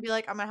not going to be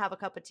like, I'm going to have a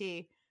cup of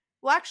tea.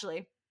 Well,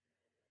 actually,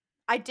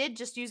 I did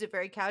just use it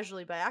very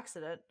casually by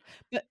accident.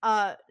 But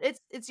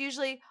it's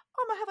usually,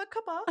 I'm going to have a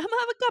cuppa. I'm going to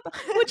have a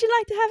cuppa. Would you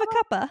like to have a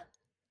cuppa?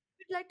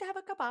 Would you like to have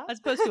a cuppa? As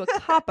opposed to a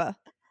coppa,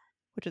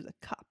 which is a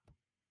cup.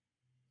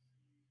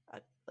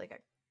 Like a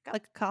cup?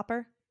 Like a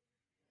copper?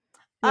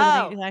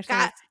 Oh, it's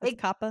coppa. A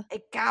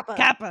cuppa.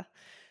 Kappa.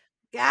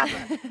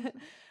 Kappa.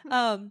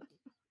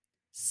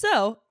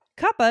 So,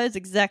 cuppa is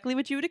exactly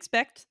what you would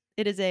expect.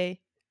 It is a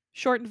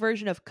shortened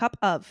version of cup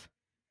of.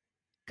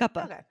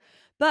 Cuppa. Okay.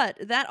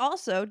 But that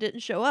also didn't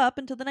show up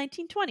until the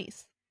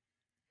 1920s.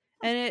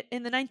 And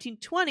in the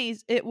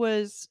 1920s, it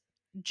was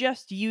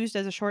just used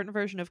as a shortened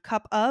version of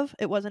cup of.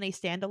 It wasn't a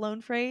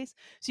standalone phrase.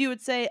 So you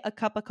would say a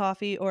cup of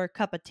coffee or a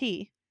cup of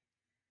tea.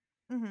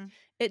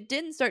 It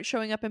didn't start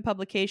showing up in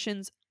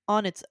publications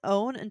on its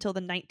own until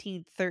the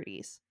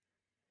 1930s.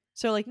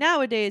 So like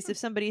nowadays, if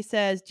somebody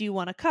says, do you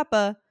want a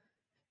cuppa?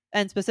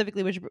 And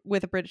specifically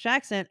with a British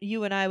accent,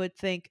 you and I would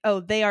think, oh,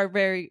 they are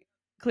very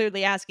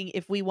clearly asking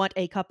if we want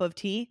a cup of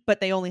tea, but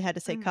they only had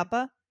to say Mhm.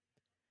 cuppa.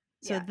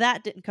 So Yeah.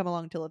 that didn't come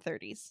along till the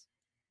 30s.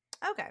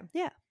 Okay.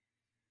 Yeah.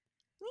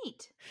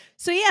 Neat.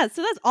 So yeah,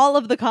 so that's all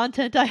of the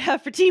content I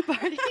have for tea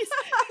parties.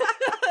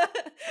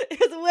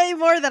 It's way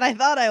more than I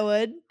thought I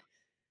would.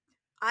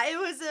 It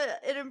was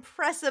an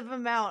impressive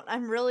amount.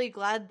 I'm really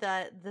glad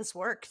that this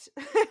worked.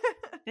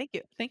 Thank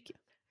you. Thank you.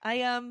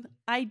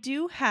 I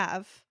do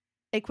have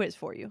a quiz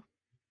for you.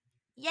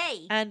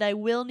 Yay. And I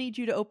will need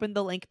you to open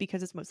the link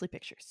because it's mostly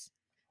pictures.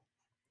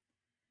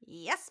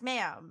 Yes,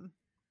 ma'am.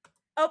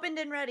 Opened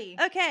and ready.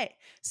 Okay.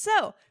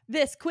 So,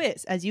 this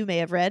quiz, as you may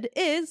have read,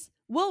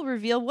 will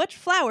reveal which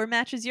flower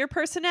matches your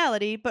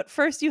personality, but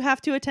first you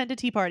have to attend a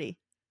tea party.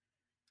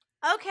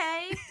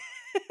 Okay.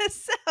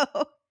 So,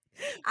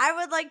 I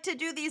would like to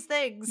do these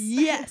things.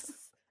 yes.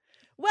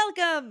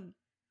 Welcome.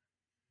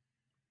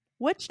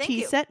 Which Thank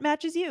tea you. set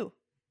matches you?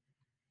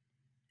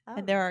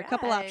 And there are a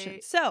couple Alright.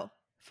 options. So,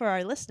 for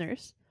our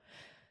listeners,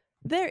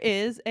 there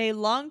is a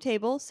long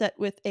table set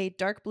with a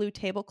dark blue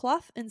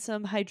tablecloth and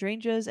some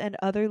hydrangeas and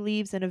other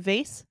leaves in a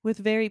vase with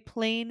very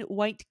plain,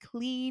 white,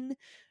 clean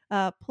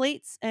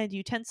plates and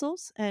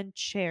utensils and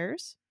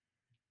chairs.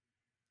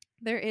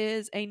 There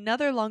is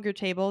another longer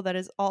table that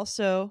is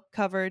also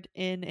covered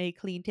in a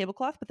clean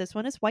tablecloth, but this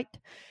one is white.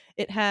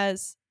 It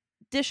has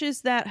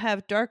dishes that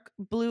have dark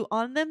blue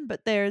on them,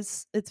 but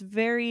it's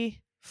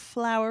very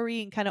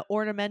flowery and kind of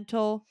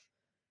ornamental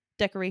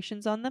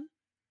decorations on them.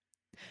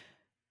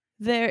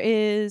 There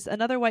is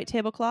another white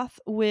tablecloth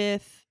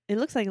with, it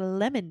looks like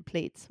lemon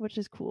plates, which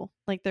is cool.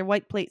 Like they're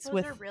white plates Those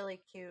with are really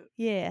cute.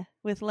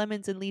 with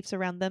lemons and leaves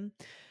around them.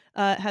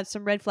 It has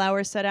some red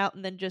flowers set out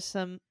and then just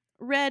some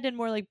red and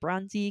more like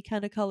bronzy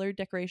kind of colored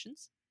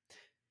decorations.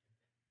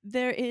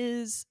 There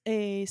is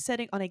a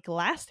setting on a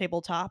glass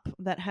tabletop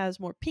that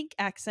has more pink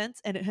accents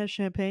and it has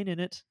champagne in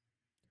it.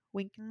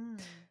 Wink.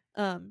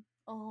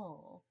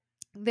 Oh.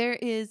 There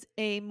is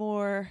a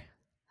more,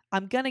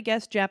 I'm gonna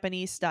guess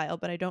Japanese style,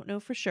 but I don't know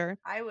for sure.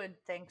 I would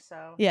think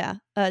so. Yeah,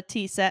 a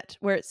tea set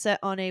where it's set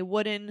on a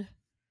wooden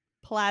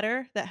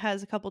platter that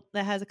has a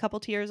couple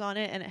tiers on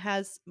it, and it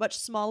has much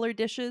smaller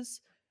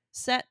dishes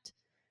set.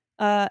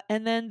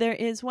 And then there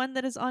is one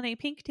that is on a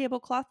pink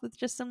tablecloth with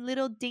just some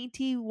little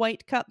dainty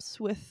white cups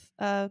with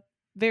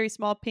very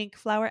small pink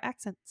flower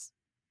accents.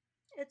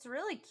 It's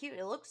really cute.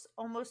 It looks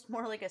almost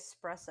more like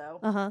espresso.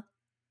 Uh-huh.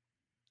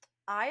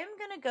 I am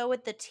going to go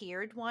with the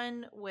tiered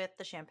one with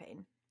the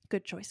champagne.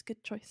 Good choice.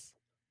 Good choice.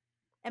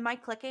 Am I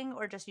clicking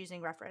or just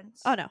using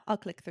reference? Oh no, I'll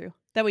click through.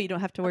 That way you don't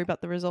have to worry Okay.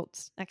 about the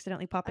results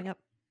accidentally popping up.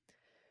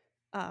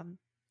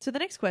 So the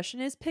next question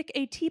is pick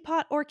a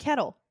teapot or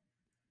kettle.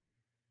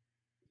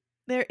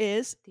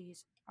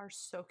 These are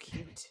so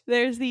cute.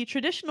 There's the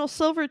traditional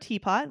silver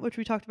teapot, which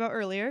we talked about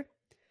earlier.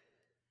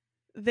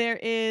 There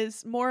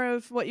is more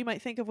of what you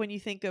might think of when you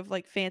think of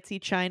like fancy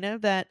china,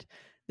 that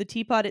the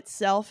teapot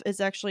itself is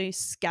actually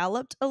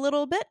scalloped a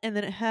little bit, and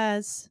then it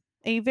has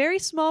a very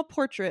small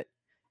portrait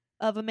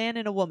of a man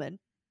and a woman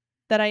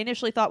that I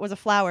initially thought was a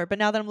flower, but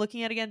now that I'm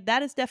looking at it again,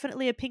 that is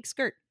definitely a pink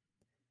skirt.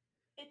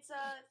 It's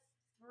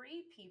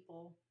 3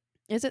 people.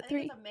 Is I it think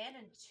 3? it's a man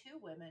and 2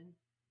 women.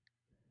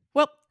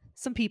 Well,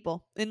 some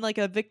people in like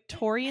a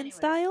Victorian Anyways.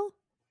 style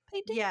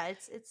painting. Yeah,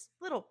 it's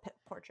little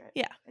portrait.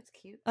 Yeah. It's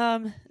cute.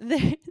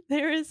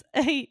 There is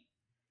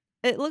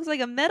it looks like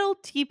a metal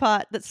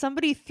teapot that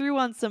somebody threw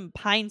on some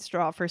pine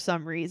straw for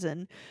some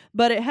reason,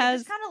 but it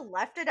has They just kind of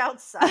left it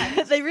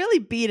outside. they really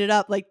beat it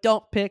up, like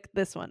don't pick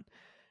this one.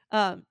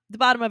 The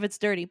bottom of it's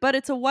dirty, but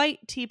it's a white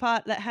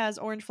teapot that has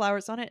orange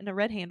flowers on it and a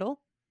red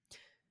handle.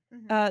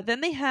 Mhm.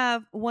 Then they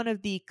have one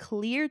of the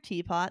clear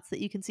teapots that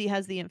you can see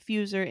has the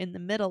infuser in the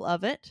middle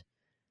of it.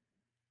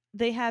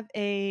 They have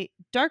a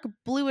dark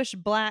bluish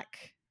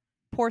black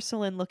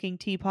porcelain looking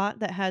teapot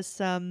that has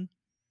some,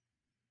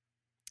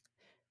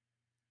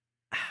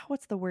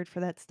 what's the word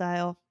for that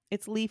style?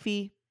 It's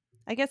leafy.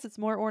 I guess it's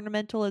more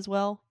ornamental as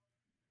well.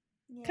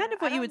 Yeah, Kind of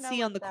I what you don't would know see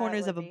what on the that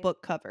corners would of a be.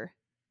 book cover.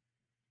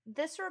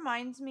 This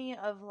reminds me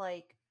of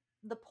like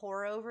the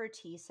pour over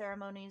tea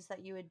ceremonies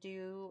that you would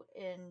do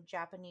in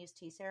Japanese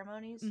tea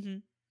ceremonies. Mm-hmm.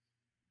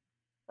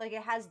 Like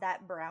it has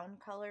that brown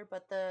color,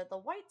 but the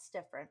white's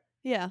different.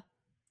 Yeah.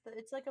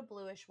 It's like a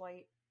bluish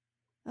white.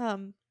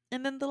 And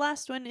then the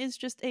last one is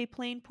just a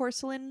plain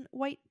porcelain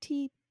white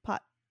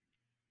teapot.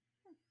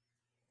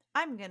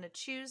 I'm gonna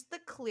choose the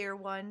clear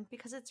one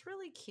because it's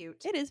really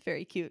cute. It is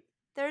very cute.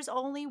 There's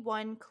only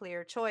one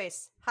clear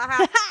choice. Ha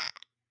ha.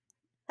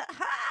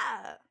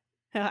 Ha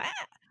ha.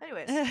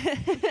 Anyways.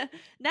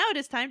 Now it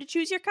is time to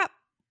choose your cup.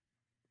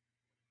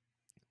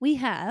 We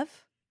have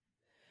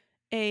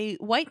a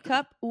white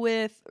cup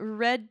with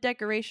red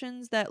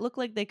decorations that look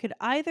like they could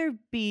either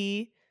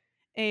be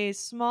a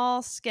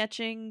small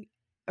etching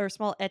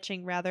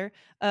rather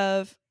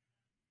of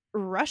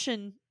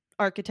Russian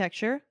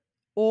architecture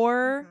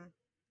or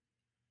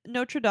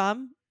Notre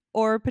Dame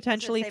or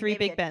potentially 3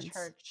 Big Bens.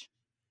 Church.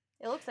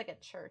 It looks like a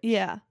church.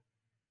 Yeah.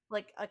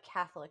 Like a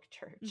Catholic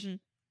church.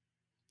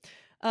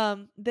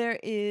 There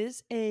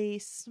is a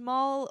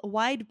small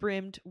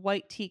wide-brimmed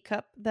white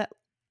teacup that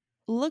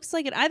looks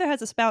like it either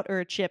has a spout or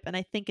a chip, and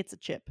I think it's a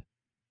chip.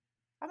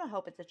 I'm gonna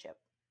hope it's a chip.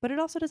 But it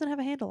also doesn't have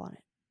a handle on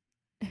it.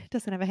 It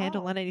doesn't have a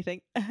handle Oh. on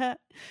anything.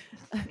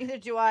 Neither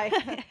do I.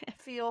 I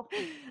feel.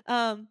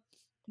 um,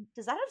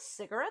 Does that have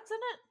cigarettes in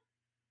it?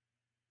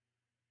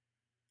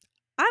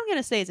 I'm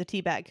gonna say it's a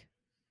tea bag.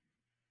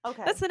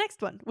 Okay. That's the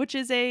next one, which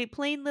is a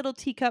plain little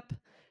teacup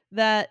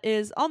that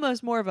is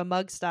almost more of a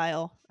mug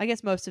style. I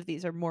guess most of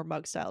these are more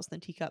mug styles than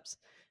teacups.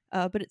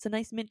 But it's a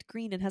nice mint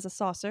green and has a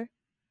saucer.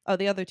 Oh,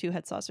 the other two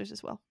had saucers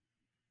as well.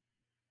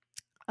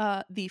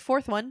 The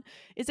fourth one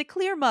is a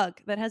clear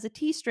mug that has a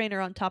tea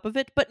strainer on top of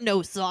it, but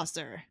no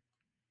saucer.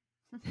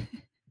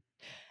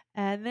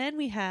 And then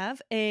we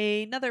have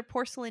another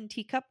porcelain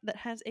teacup that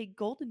has a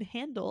golden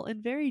handle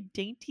and very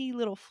dainty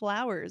little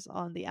flowers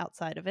on the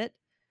outside of it,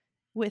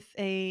 with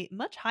a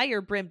much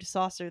higher brimmed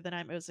saucer than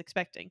I was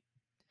expecting.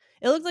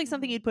 It looks like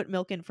something you'd put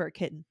milk in for a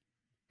kitten.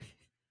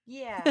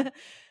 Yeah.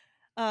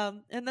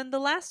 And then the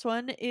last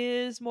one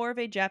is more of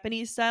a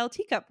Japanese style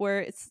teacup where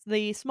it's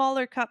the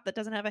smaller cup that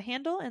doesn't have a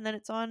handle, and then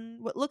it's on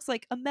what looks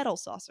like a metal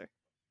saucer.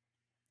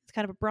 It's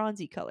kind of a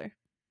bronzy color.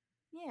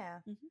 Yeah.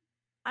 Mhm.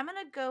 I'm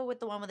gonna go with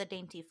the one with the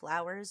dainty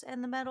flowers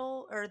and the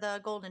metal or the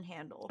golden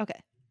handle.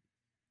 Okay.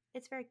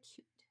 It's very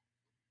cute.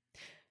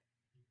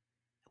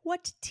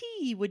 What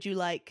tea would you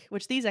like?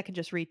 Which these I can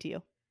just read to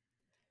you.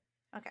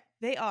 Okay.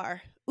 They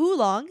are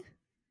oolong,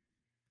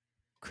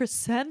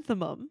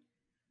 chrysanthemum,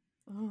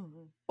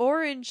 Ooh.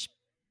 orange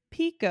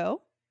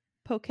pico,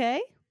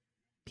 poke,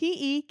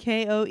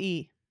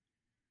 Pekoe,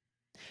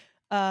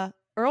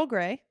 Earl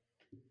Grey,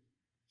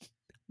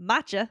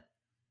 matcha,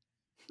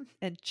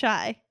 and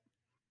chai.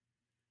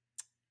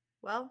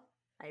 Well,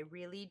 I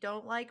really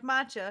don't like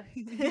matcha.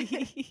 We're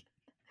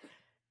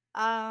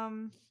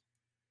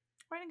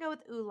gonna go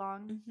with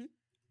oolong. Mhm.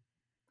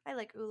 I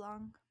like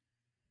oolong.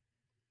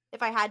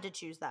 If I had to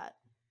choose that.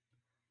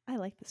 I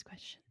like this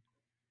question.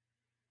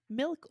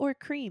 Milk or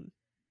cream?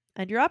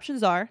 And your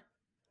options are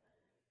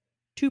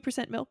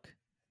 2% milk,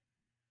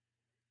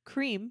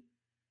 cream,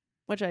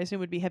 which I assume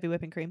would be heavy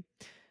whipping cream,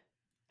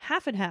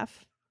 half and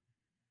half,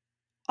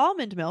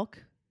 almond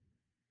milk,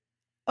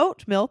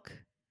 oat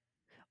milk,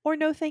 or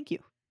no thank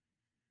you.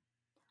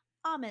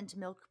 Almond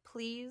milk,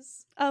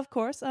 please. Of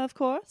course, of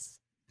course.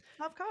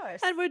 Of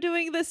course. And we're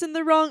doing this in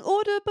the wrong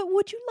order, but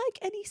would you like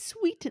any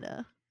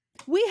sweetener?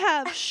 We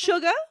have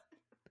sugar,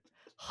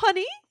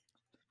 honey,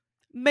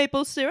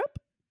 maple syrup,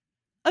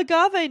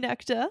 agave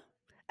nectar,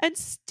 and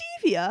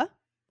stevia,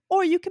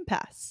 or you can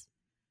pass.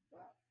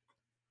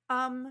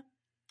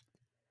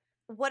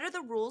 What are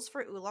the rules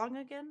for oolong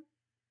again?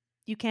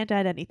 You can't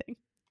add anything.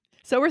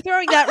 So we're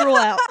throwing that rule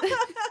out.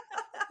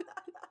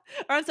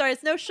 Or I'm sorry,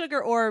 it's no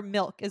sugar or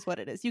milk is what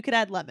it is. You could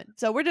add lemon.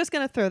 So we're just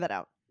going to throw that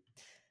out.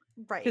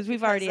 Right. Because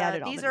we've already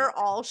added these almond are milk.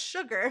 all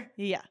sugar.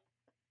 Yeah.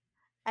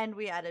 And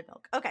we added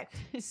milk. Okay.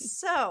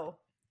 So,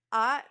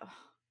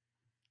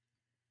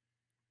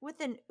 with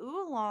an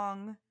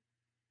oolong,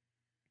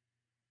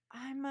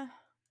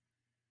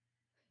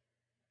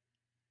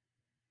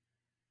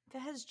 if it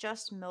has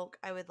just milk,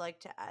 I would like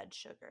to add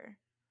sugar.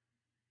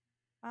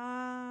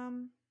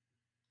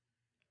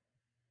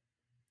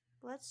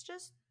 Let's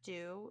just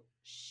do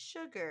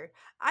sugar.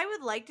 I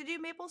would like to do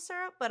maple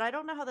syrup, but I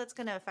don't know how that's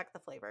going to affect the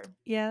flavor.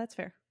 Yeah, that's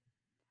fair.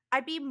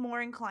 I'd be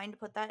more inclined to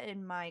put that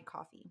in my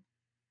coffee.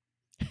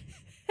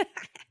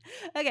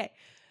 Okay.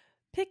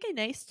 Pick a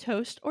nice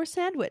toast or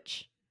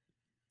sandwich.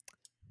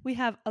 We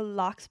have a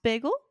lox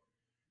bagel,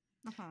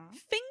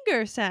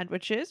 finger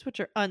sandwiches, which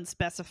are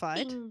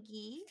unspecified.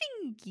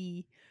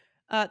 Fingy.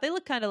 They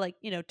look kind of like,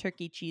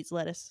 turkey, cheese,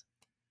 lettuce.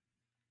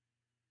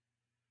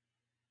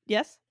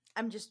 Yes?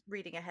 I'm just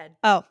reading ahead.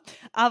 Oh,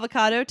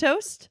 avocado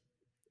toast,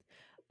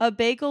 a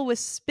bagel with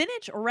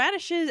spinach,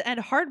 radishes, and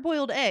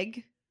hard-boiled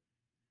egg,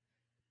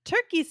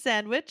 turkey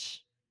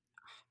sandwich,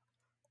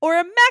 or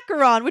a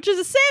macaron, which is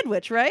a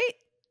sandwich, right?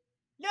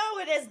 No,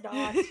 it is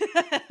not.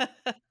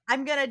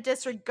 I'm going to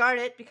disregard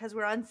it because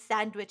we're on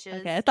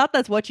sandwiches. Okay, I thought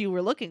that's what you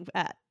were looking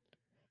at.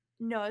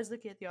 No, I was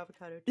looking at the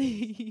avocado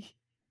toast.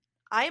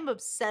 I am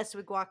obsessed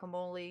with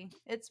guacamole.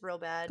 It's real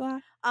bad.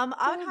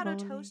 Avocado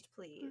toast,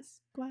 please.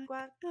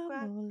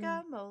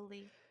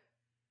 Guacamole.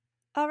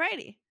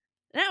 Alrighty.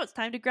 Now it's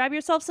time to grab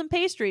yourself some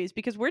pastries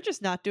because we're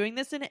just not doing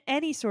this in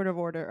any sort of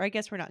order. I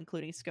guess we're not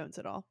including scones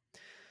at all.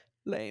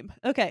 Lame.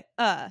 Okay.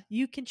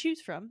 You can choose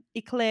from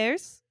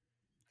eclairs,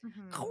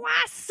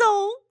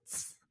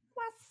 croissants,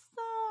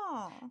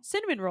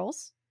 cinnamon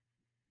rolls,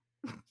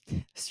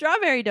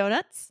 strawberry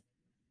donuts,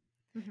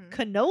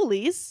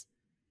 cannolis,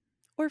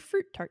 or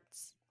fruit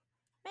tarts.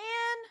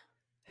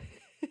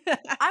 Man,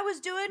 I was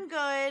doing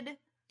good,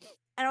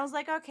 and I was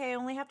like, okay, I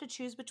only have to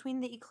choose between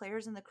the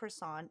eclairs and the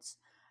croissants.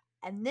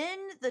 And then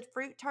the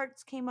fruit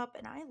tarts came up,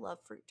 and I love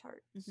fruit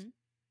tarts.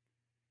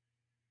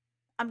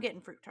 I'm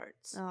getting fruit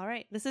tarts. All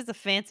right. This is a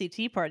fancy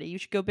tea party. You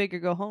should go big or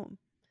go home.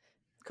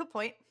 Good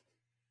point.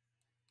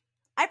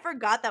 I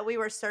forgot that we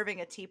were serving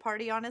a tea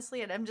party,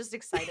 honestly, and I'm just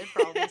excited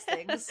for all these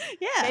things.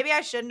 Yeah. Maybe I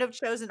shouldn't have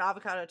chosen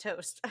avocado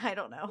toast. I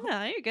don't know.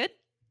 No, you're good.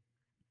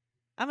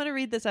 I'm going to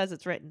read this as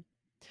it's written.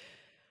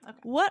 Okay.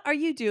 What are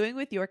you doing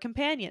with your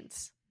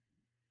companions?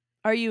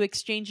 Are you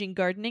exchanging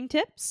gardening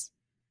tips?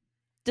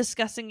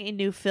 Discussing a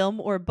new film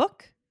or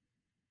book?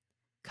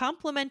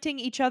 Complimenting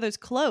each other's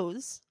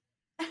clothes?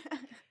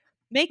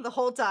 Make The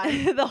whole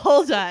time. the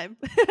whole time.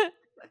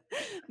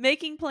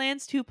 Making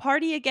plans to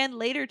party again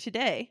later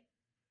today?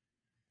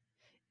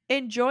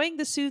 Enjoying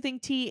the soothing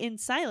tea in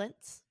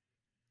silence?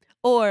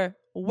 Or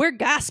we're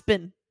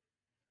gasping?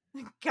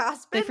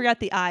 Gasping? They forgot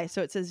the I,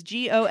 so it says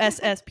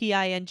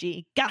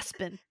GOSSPING.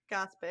 Gasping.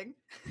 Gasping.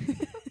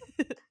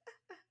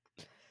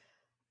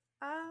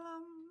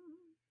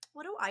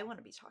 What do I want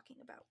to be talking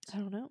about? I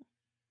don't know.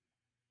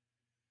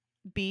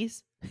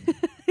 Bees.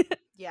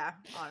 Yeah,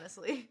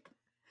 honestly.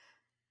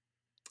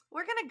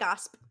 We're gonna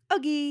gasp.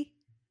 Uggy.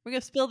 We're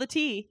gonna spill the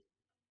tea.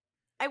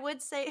 I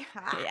would say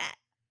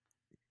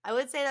I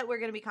would say that we're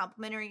gonna be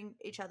complimenting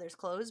each other's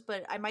clothes,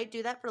 but I might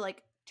do that for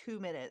like 2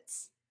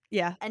 minutes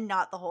Yeah. and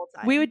not the whole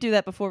time. We would do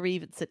that before we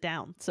even sit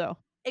down, so.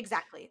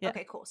 Exactly. Yeah.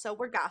 Okay, cool. So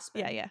we're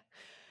gasping. Yeah.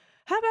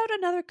 How about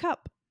another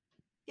cup?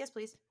 Yes,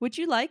 please. Would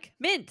you like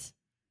mint,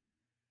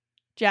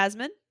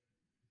 jasmine,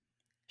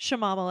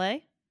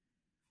 chamomile,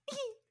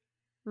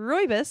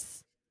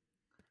 rooibos,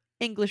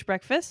 English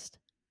breakfast,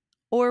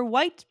 or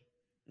white?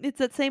 It's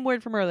that same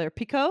word from earlier.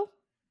 Pekoe?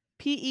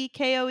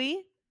 Pekoe?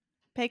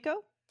 Pekoe?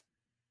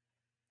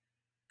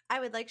 I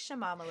would like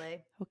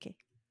chamomile. Okay.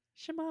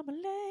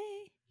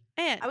 Chamomile.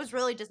 And I was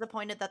really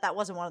disappointed that that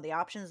wasn't one of the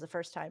options the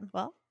first time.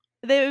 well,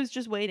 they was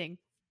just waiting.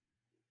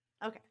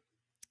 Okay.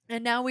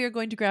 And now we are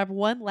going to grab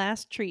one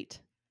last treat.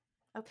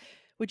 Okay.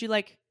 Would you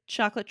like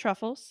chocolate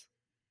truffles?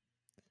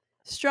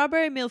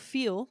 Strawberry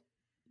millefeuille?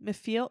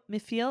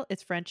 Millefeuille?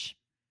 It's French.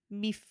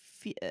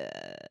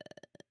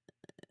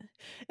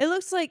 It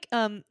looks like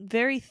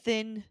very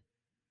thin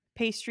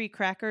pastry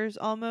crackers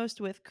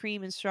almost with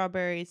cream and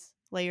strawberries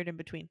layered in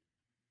between.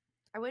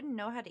 I wouldn't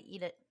know how to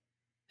eat it.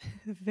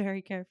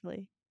 Very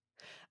carefully.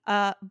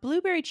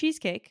 Blueberry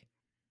cheesecake,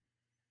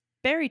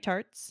 berry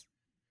tarts,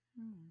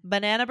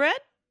 banana bread,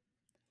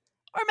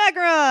 or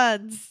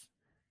macarons?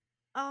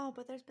 Oh,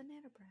 but there's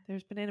banana bread.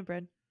 There's banana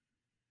bread.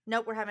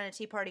 Nope, we're having a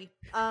tea party.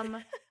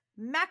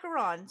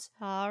 Macarons.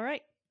 All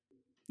right.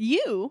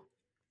 You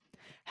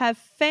have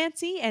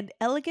fancy and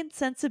elegant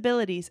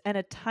sensibilities and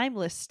a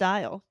timeless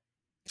style.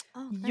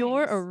 Oh,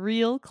 You're a thanks.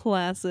 real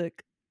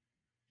classic.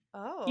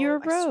 Oh, You're a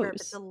I swear if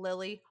it's rose. a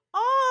lily.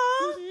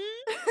 Oh,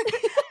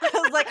 I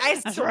was like, I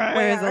That's swear. right,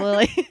 it's a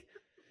lily.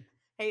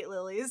 Hate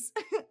lilies.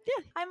 Yeah.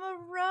 I'm a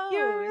rose.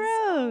 You're a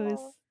rose.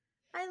 Oh,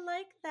 I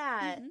like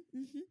that.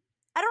 Mhm.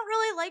 I don't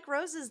really like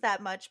roses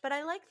that much, but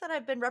I like that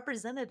I've been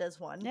represented as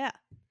one. Yeah.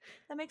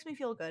 That makes me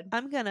feel good.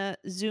 I'm going to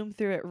zoom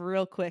through it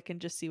real quick and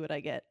just see what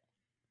I get.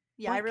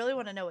 Yeah, I Boink. really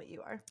want to know what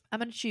you are. I'm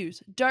going to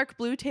choose dark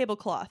blue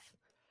tablecloth.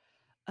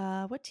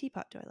 What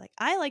teapot do I like?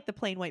 I like the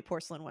plain white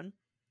porcelain one.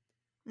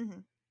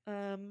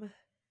 Mm-hmm.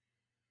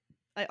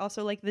 I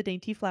also like the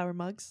dainty flower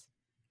mugs,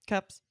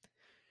 cups.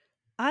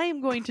 I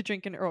am going to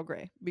drink an Earl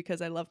Grey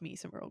because I love me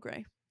some Earl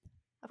Grey.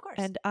 Of course.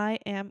 And I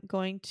am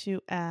going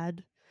to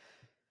add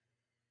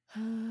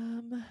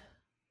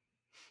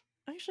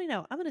actually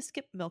no, I'm going to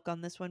skip milk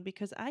on this one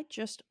because I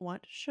just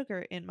want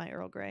sugar in my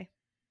Earl Grey.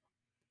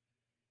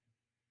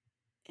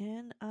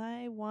 And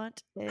I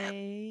want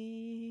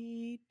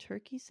a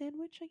turkey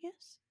sandwich, I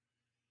guess.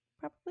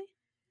 Probably.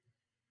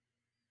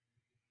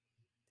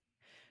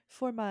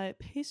 For my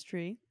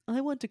pastry,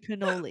 I want a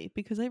cannoli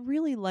because I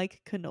really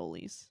like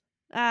cannolis.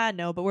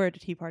 No, but we're at a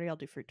tea party. I'll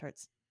do fruit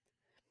tarts.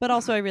 But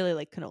also, I really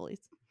like cannolis.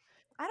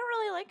 I don't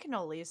really like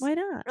cannolis. Why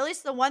not? Or at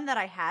least the one that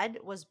I had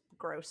was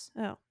gross.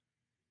 Oh.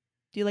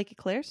 Do you like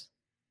eclairs?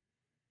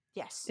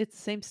 Yes. It's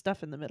the same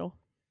stuff in the middle.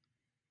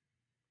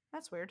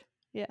 That's weird.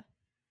 Yeah.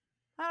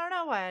 I don't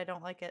know why I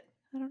don't like it.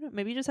 I don't know.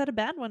 Maybe you just had a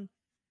bad one.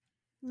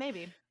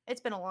 Maybe.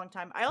 It's been a long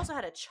time. I also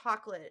had a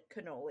chocolate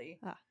cannoli.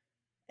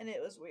 And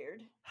it was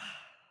weird.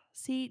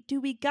 See, do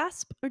we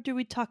gasp or do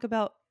we talk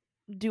about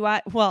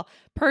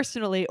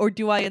personally, or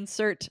do I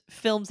insert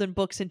films and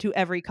books into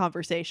every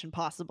conversation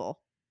possible?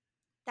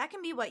 That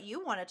can be what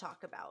you want to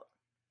talk about.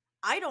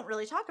 I don't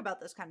really talk about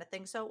this kind of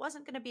thing, so it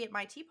wasn't going to be at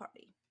my tea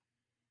party.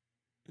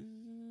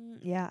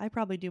 Yeah, I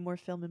probably do more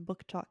film and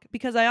book talk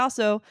because I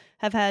also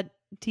have had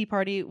tea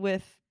party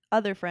with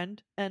other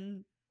friend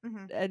and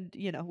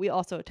you know, we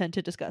also tend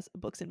to discuss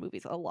books and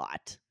movies a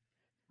lot.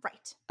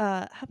 Right.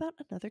 How about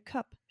another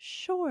cup?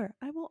 Sure.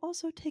 I will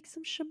also take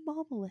some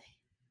chamomile.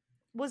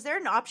 Was there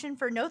an option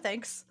for no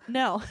thanks?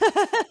 No.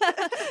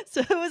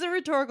 So it was a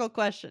rhetorical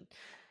question.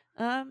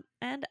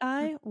 And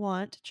I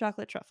want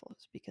chocolate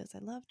truffles because I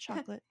love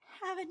chocolate.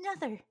 Have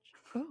another.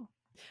 Oh.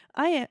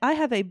 I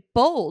have a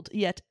bold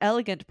yet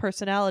elegant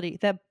personality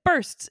that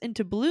bursts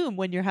into bloom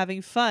when you're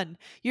having fun.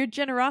 Your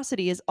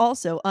generosity is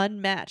also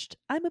unmatched.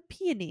 I'm a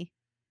peony.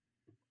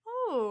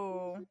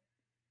 Oh.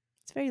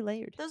 It's very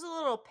layered. Those are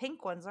little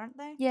pink ones, aren't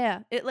they? Yeah,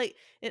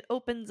 it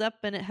opens up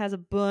and it has a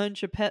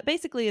bunch of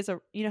basically is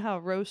a, you know how a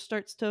rose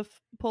starts to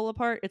pull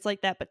apart? It's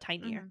like that but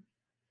tinier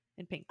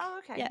and pink. Oh,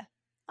 okay. Yeah.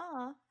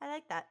 Oh, I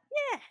like that.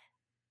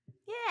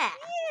 Yeah.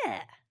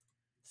 Yeah.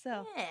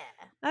 So Yeah.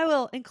 I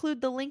will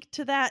include the link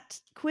to that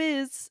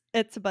quiz.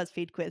 It's a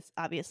BuzzFeed quiz,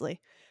 obviously.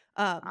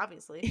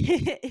 Obviously.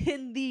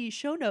 In the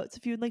show notes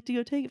if you would like to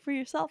go take it for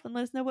yourself and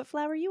let us know what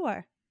flower you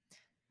are.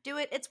 Do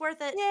it. It's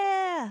worth it.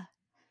 Yeah.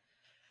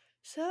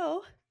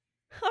 So,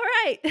 all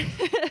right.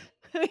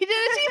 We did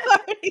a tea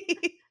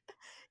party.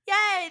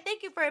 Yay!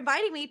 Thank you for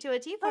inviting me to a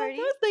tea party.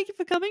 Thank you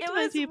for coming It to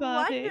my was tea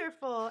party.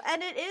 wonderful.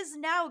 And it is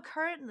now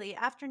currently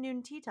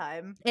afternoon tea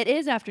time. It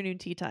is afternoon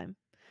tea time.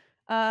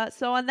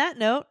 So on that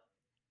note,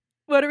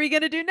 what are we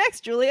going to do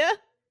next, Julia?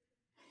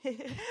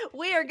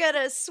 We are going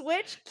to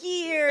switch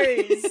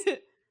gears.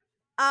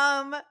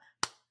 I've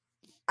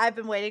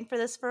been waiting for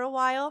this for a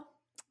while.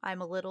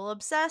 I'm a little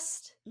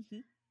obsessed.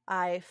 Mhm.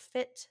 I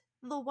fit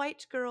the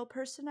white girl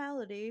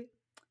personality.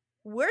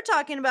 We're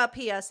talking about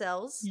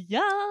PSLs.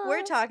 Yeah.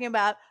 We're talking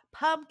about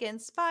pumpkin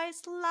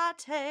spice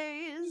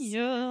lattes.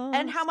 Yeah.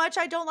 And how much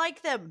I don't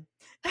like them.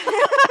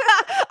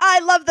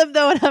 I love them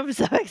though, and I'm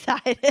so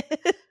excited.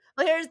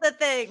 Well, here's the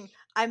thing.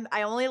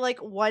 I only like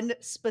one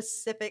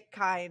specific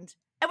kind.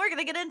 And we're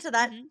gonna get into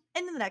that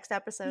in the next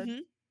episode.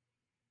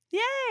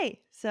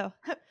 Yay! So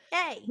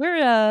Yay!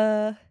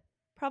 we're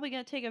probably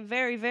gonna take a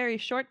very, very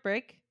short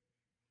break.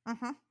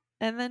 Mm-hmm.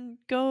 And then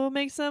go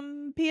make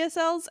some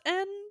PSLs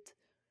and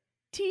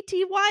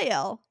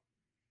TTYL.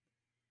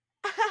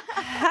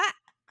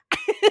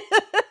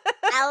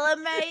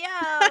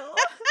 LMAO.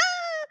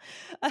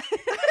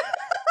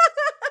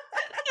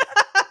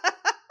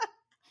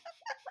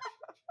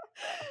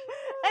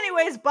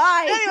 Anyways,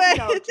 bye. Anyway,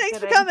 No, thanks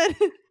for kidding. coming.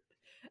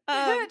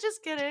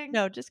 Just kidding.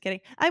 No, just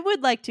kidding. I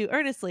would like to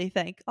earnestly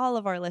thank all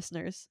of our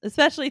listeners,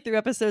 especially through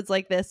episodes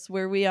like this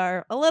where we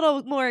are a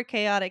little more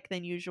chaotic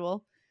than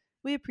usual.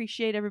 We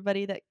appreciate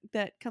everybody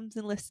that comes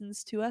and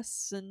listens to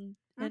us and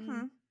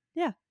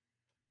yeah.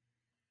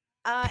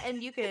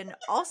 And you can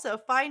also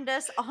find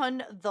us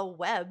on the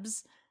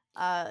webs,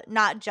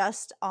 not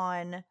just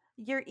on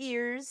your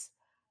ears.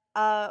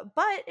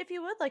 But if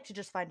you would like to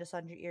just find us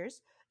on your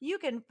ears, you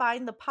can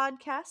find the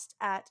podcast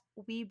at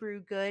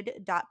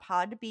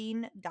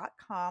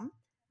webrewgood.podbean.com.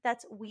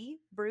 That's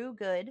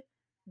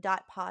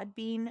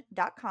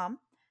webrewgood.podbean.com,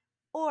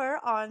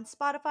 or on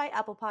Spotify,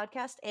 Apple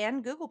Podcast,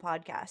 and Google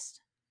Podcast.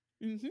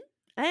 Mm-hmm.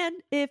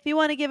 And if you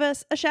want to give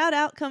us a shout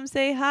out, come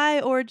say hi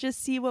or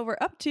just see what we're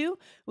up to.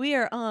 We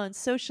are on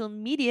social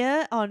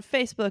media on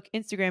Facebook,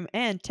 Instagram,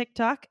 and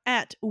TikTok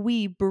at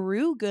We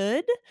Brew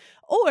Good.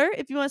 Or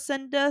if you want to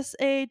send us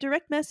a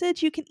direct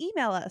message, you can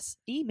email us.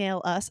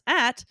 Email us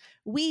at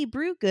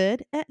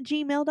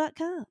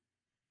webrewgood@gmail.com.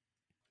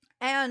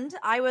 And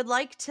I would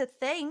like to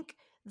thank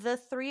the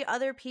 3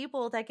 other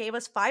people that gave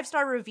us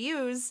 5-star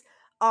reviews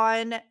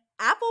on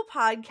Apple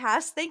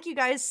Podcasts. Thank you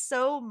guys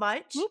so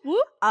much. Whoop,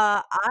 whoop.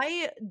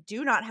 I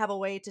do not have a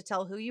way to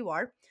tell who you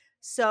are.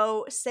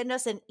 So send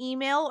us an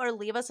email or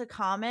leave us a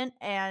comment,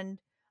 and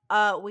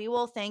we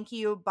will thank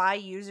you by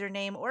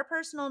username or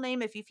personal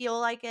name if you feel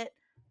like it.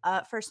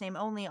 First name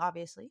only,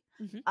 obviously.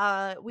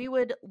 Mm-hmm. We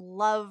would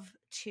love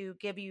to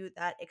give you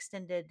that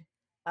extended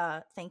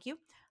thank you.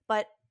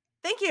 But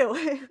thank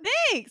you.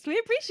 Thanks. We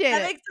appreciate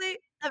it.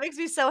 That makes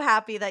me so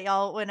happy that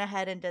y'all went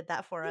ahead and did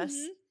that for us.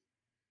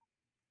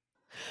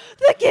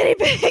 The guinea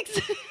pigs.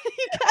 You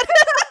gotta...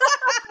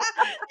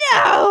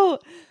 No.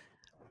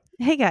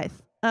 Hey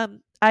guys.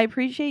 I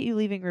appreciate you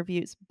leaving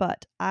reviews,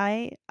 but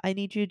I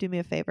need you to do me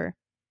a favor.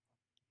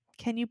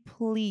 Can you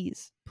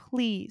please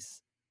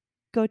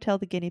go tell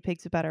the guinea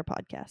pigs about our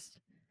podcast?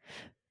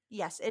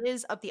 Yes, it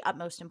is of the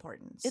utmost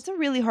importance. It's a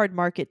really hard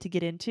market to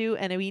get into,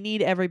 and we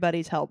need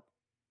everybody's help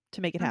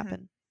to make it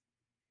happen.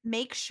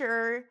 Make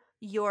sure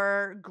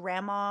your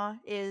grandma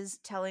is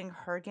telling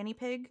her guinea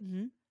pig,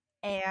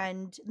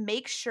 and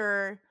make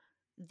sure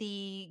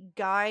the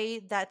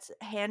guy that's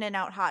handing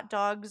out hot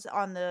dogs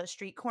on the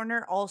street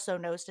corner also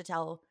knows to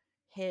tell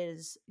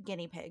his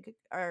guinea pig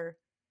or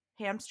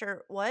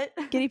hamster. What?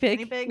 Guinea pig.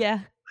 Guinea pig? Yeah.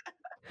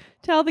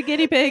 Tell the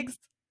guinea pigs.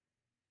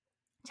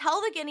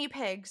 Tell the guinea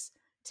pigs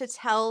to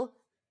tell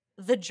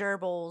the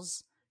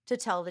gerbils to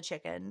tell the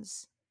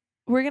chickens.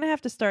 We're going to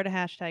have to start a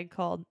hashtag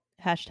called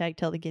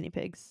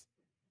 #TellTheGuineaPigs.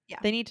 Yeah.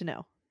 They need to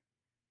know.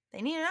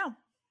 They need to know.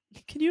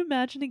 Can you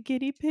imagine a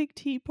guinea pig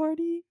tea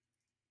party?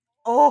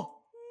 Oh.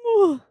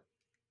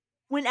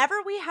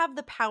 Whenever we have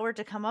the power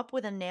to come up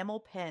with enamel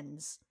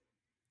pins,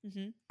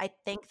 I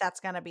think that's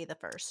going to be the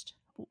first.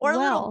 Or a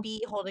little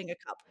bee holding a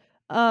cup.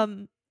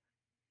 I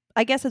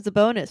guess it's a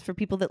bonus for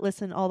people that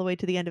listen all the way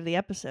to the end of the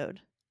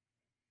episode.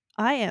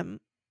 I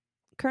am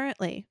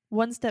currently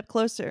one step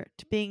closer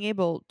to being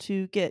able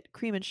to get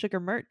Cream and Sugar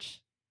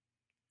merch.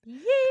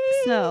 Yay!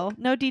 So,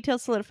 no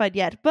details solidified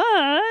yet,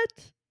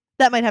 but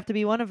that might have to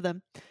be one of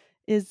them.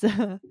 Is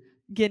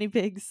guinea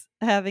pigs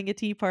having a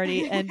tea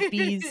party and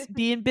bees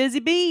being busy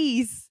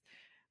bees.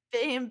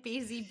 Being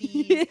busy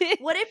bees.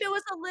 What if it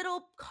was a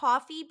little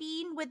coffee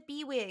bean with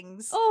bee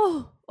wings?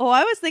 Oh,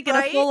 I was thinking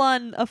a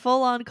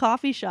full on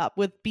coffee shop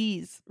with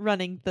bees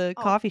running the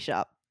coffee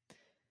shop.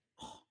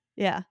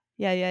 Yeah.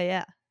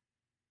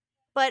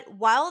 But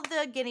while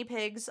the guinea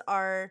pigs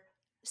are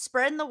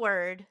spreading the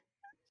word,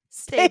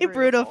 stay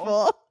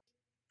brutal.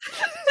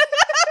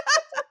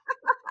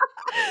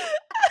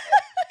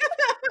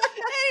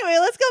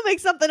 make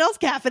something else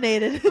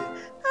caffeinated.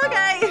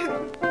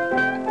 Okay.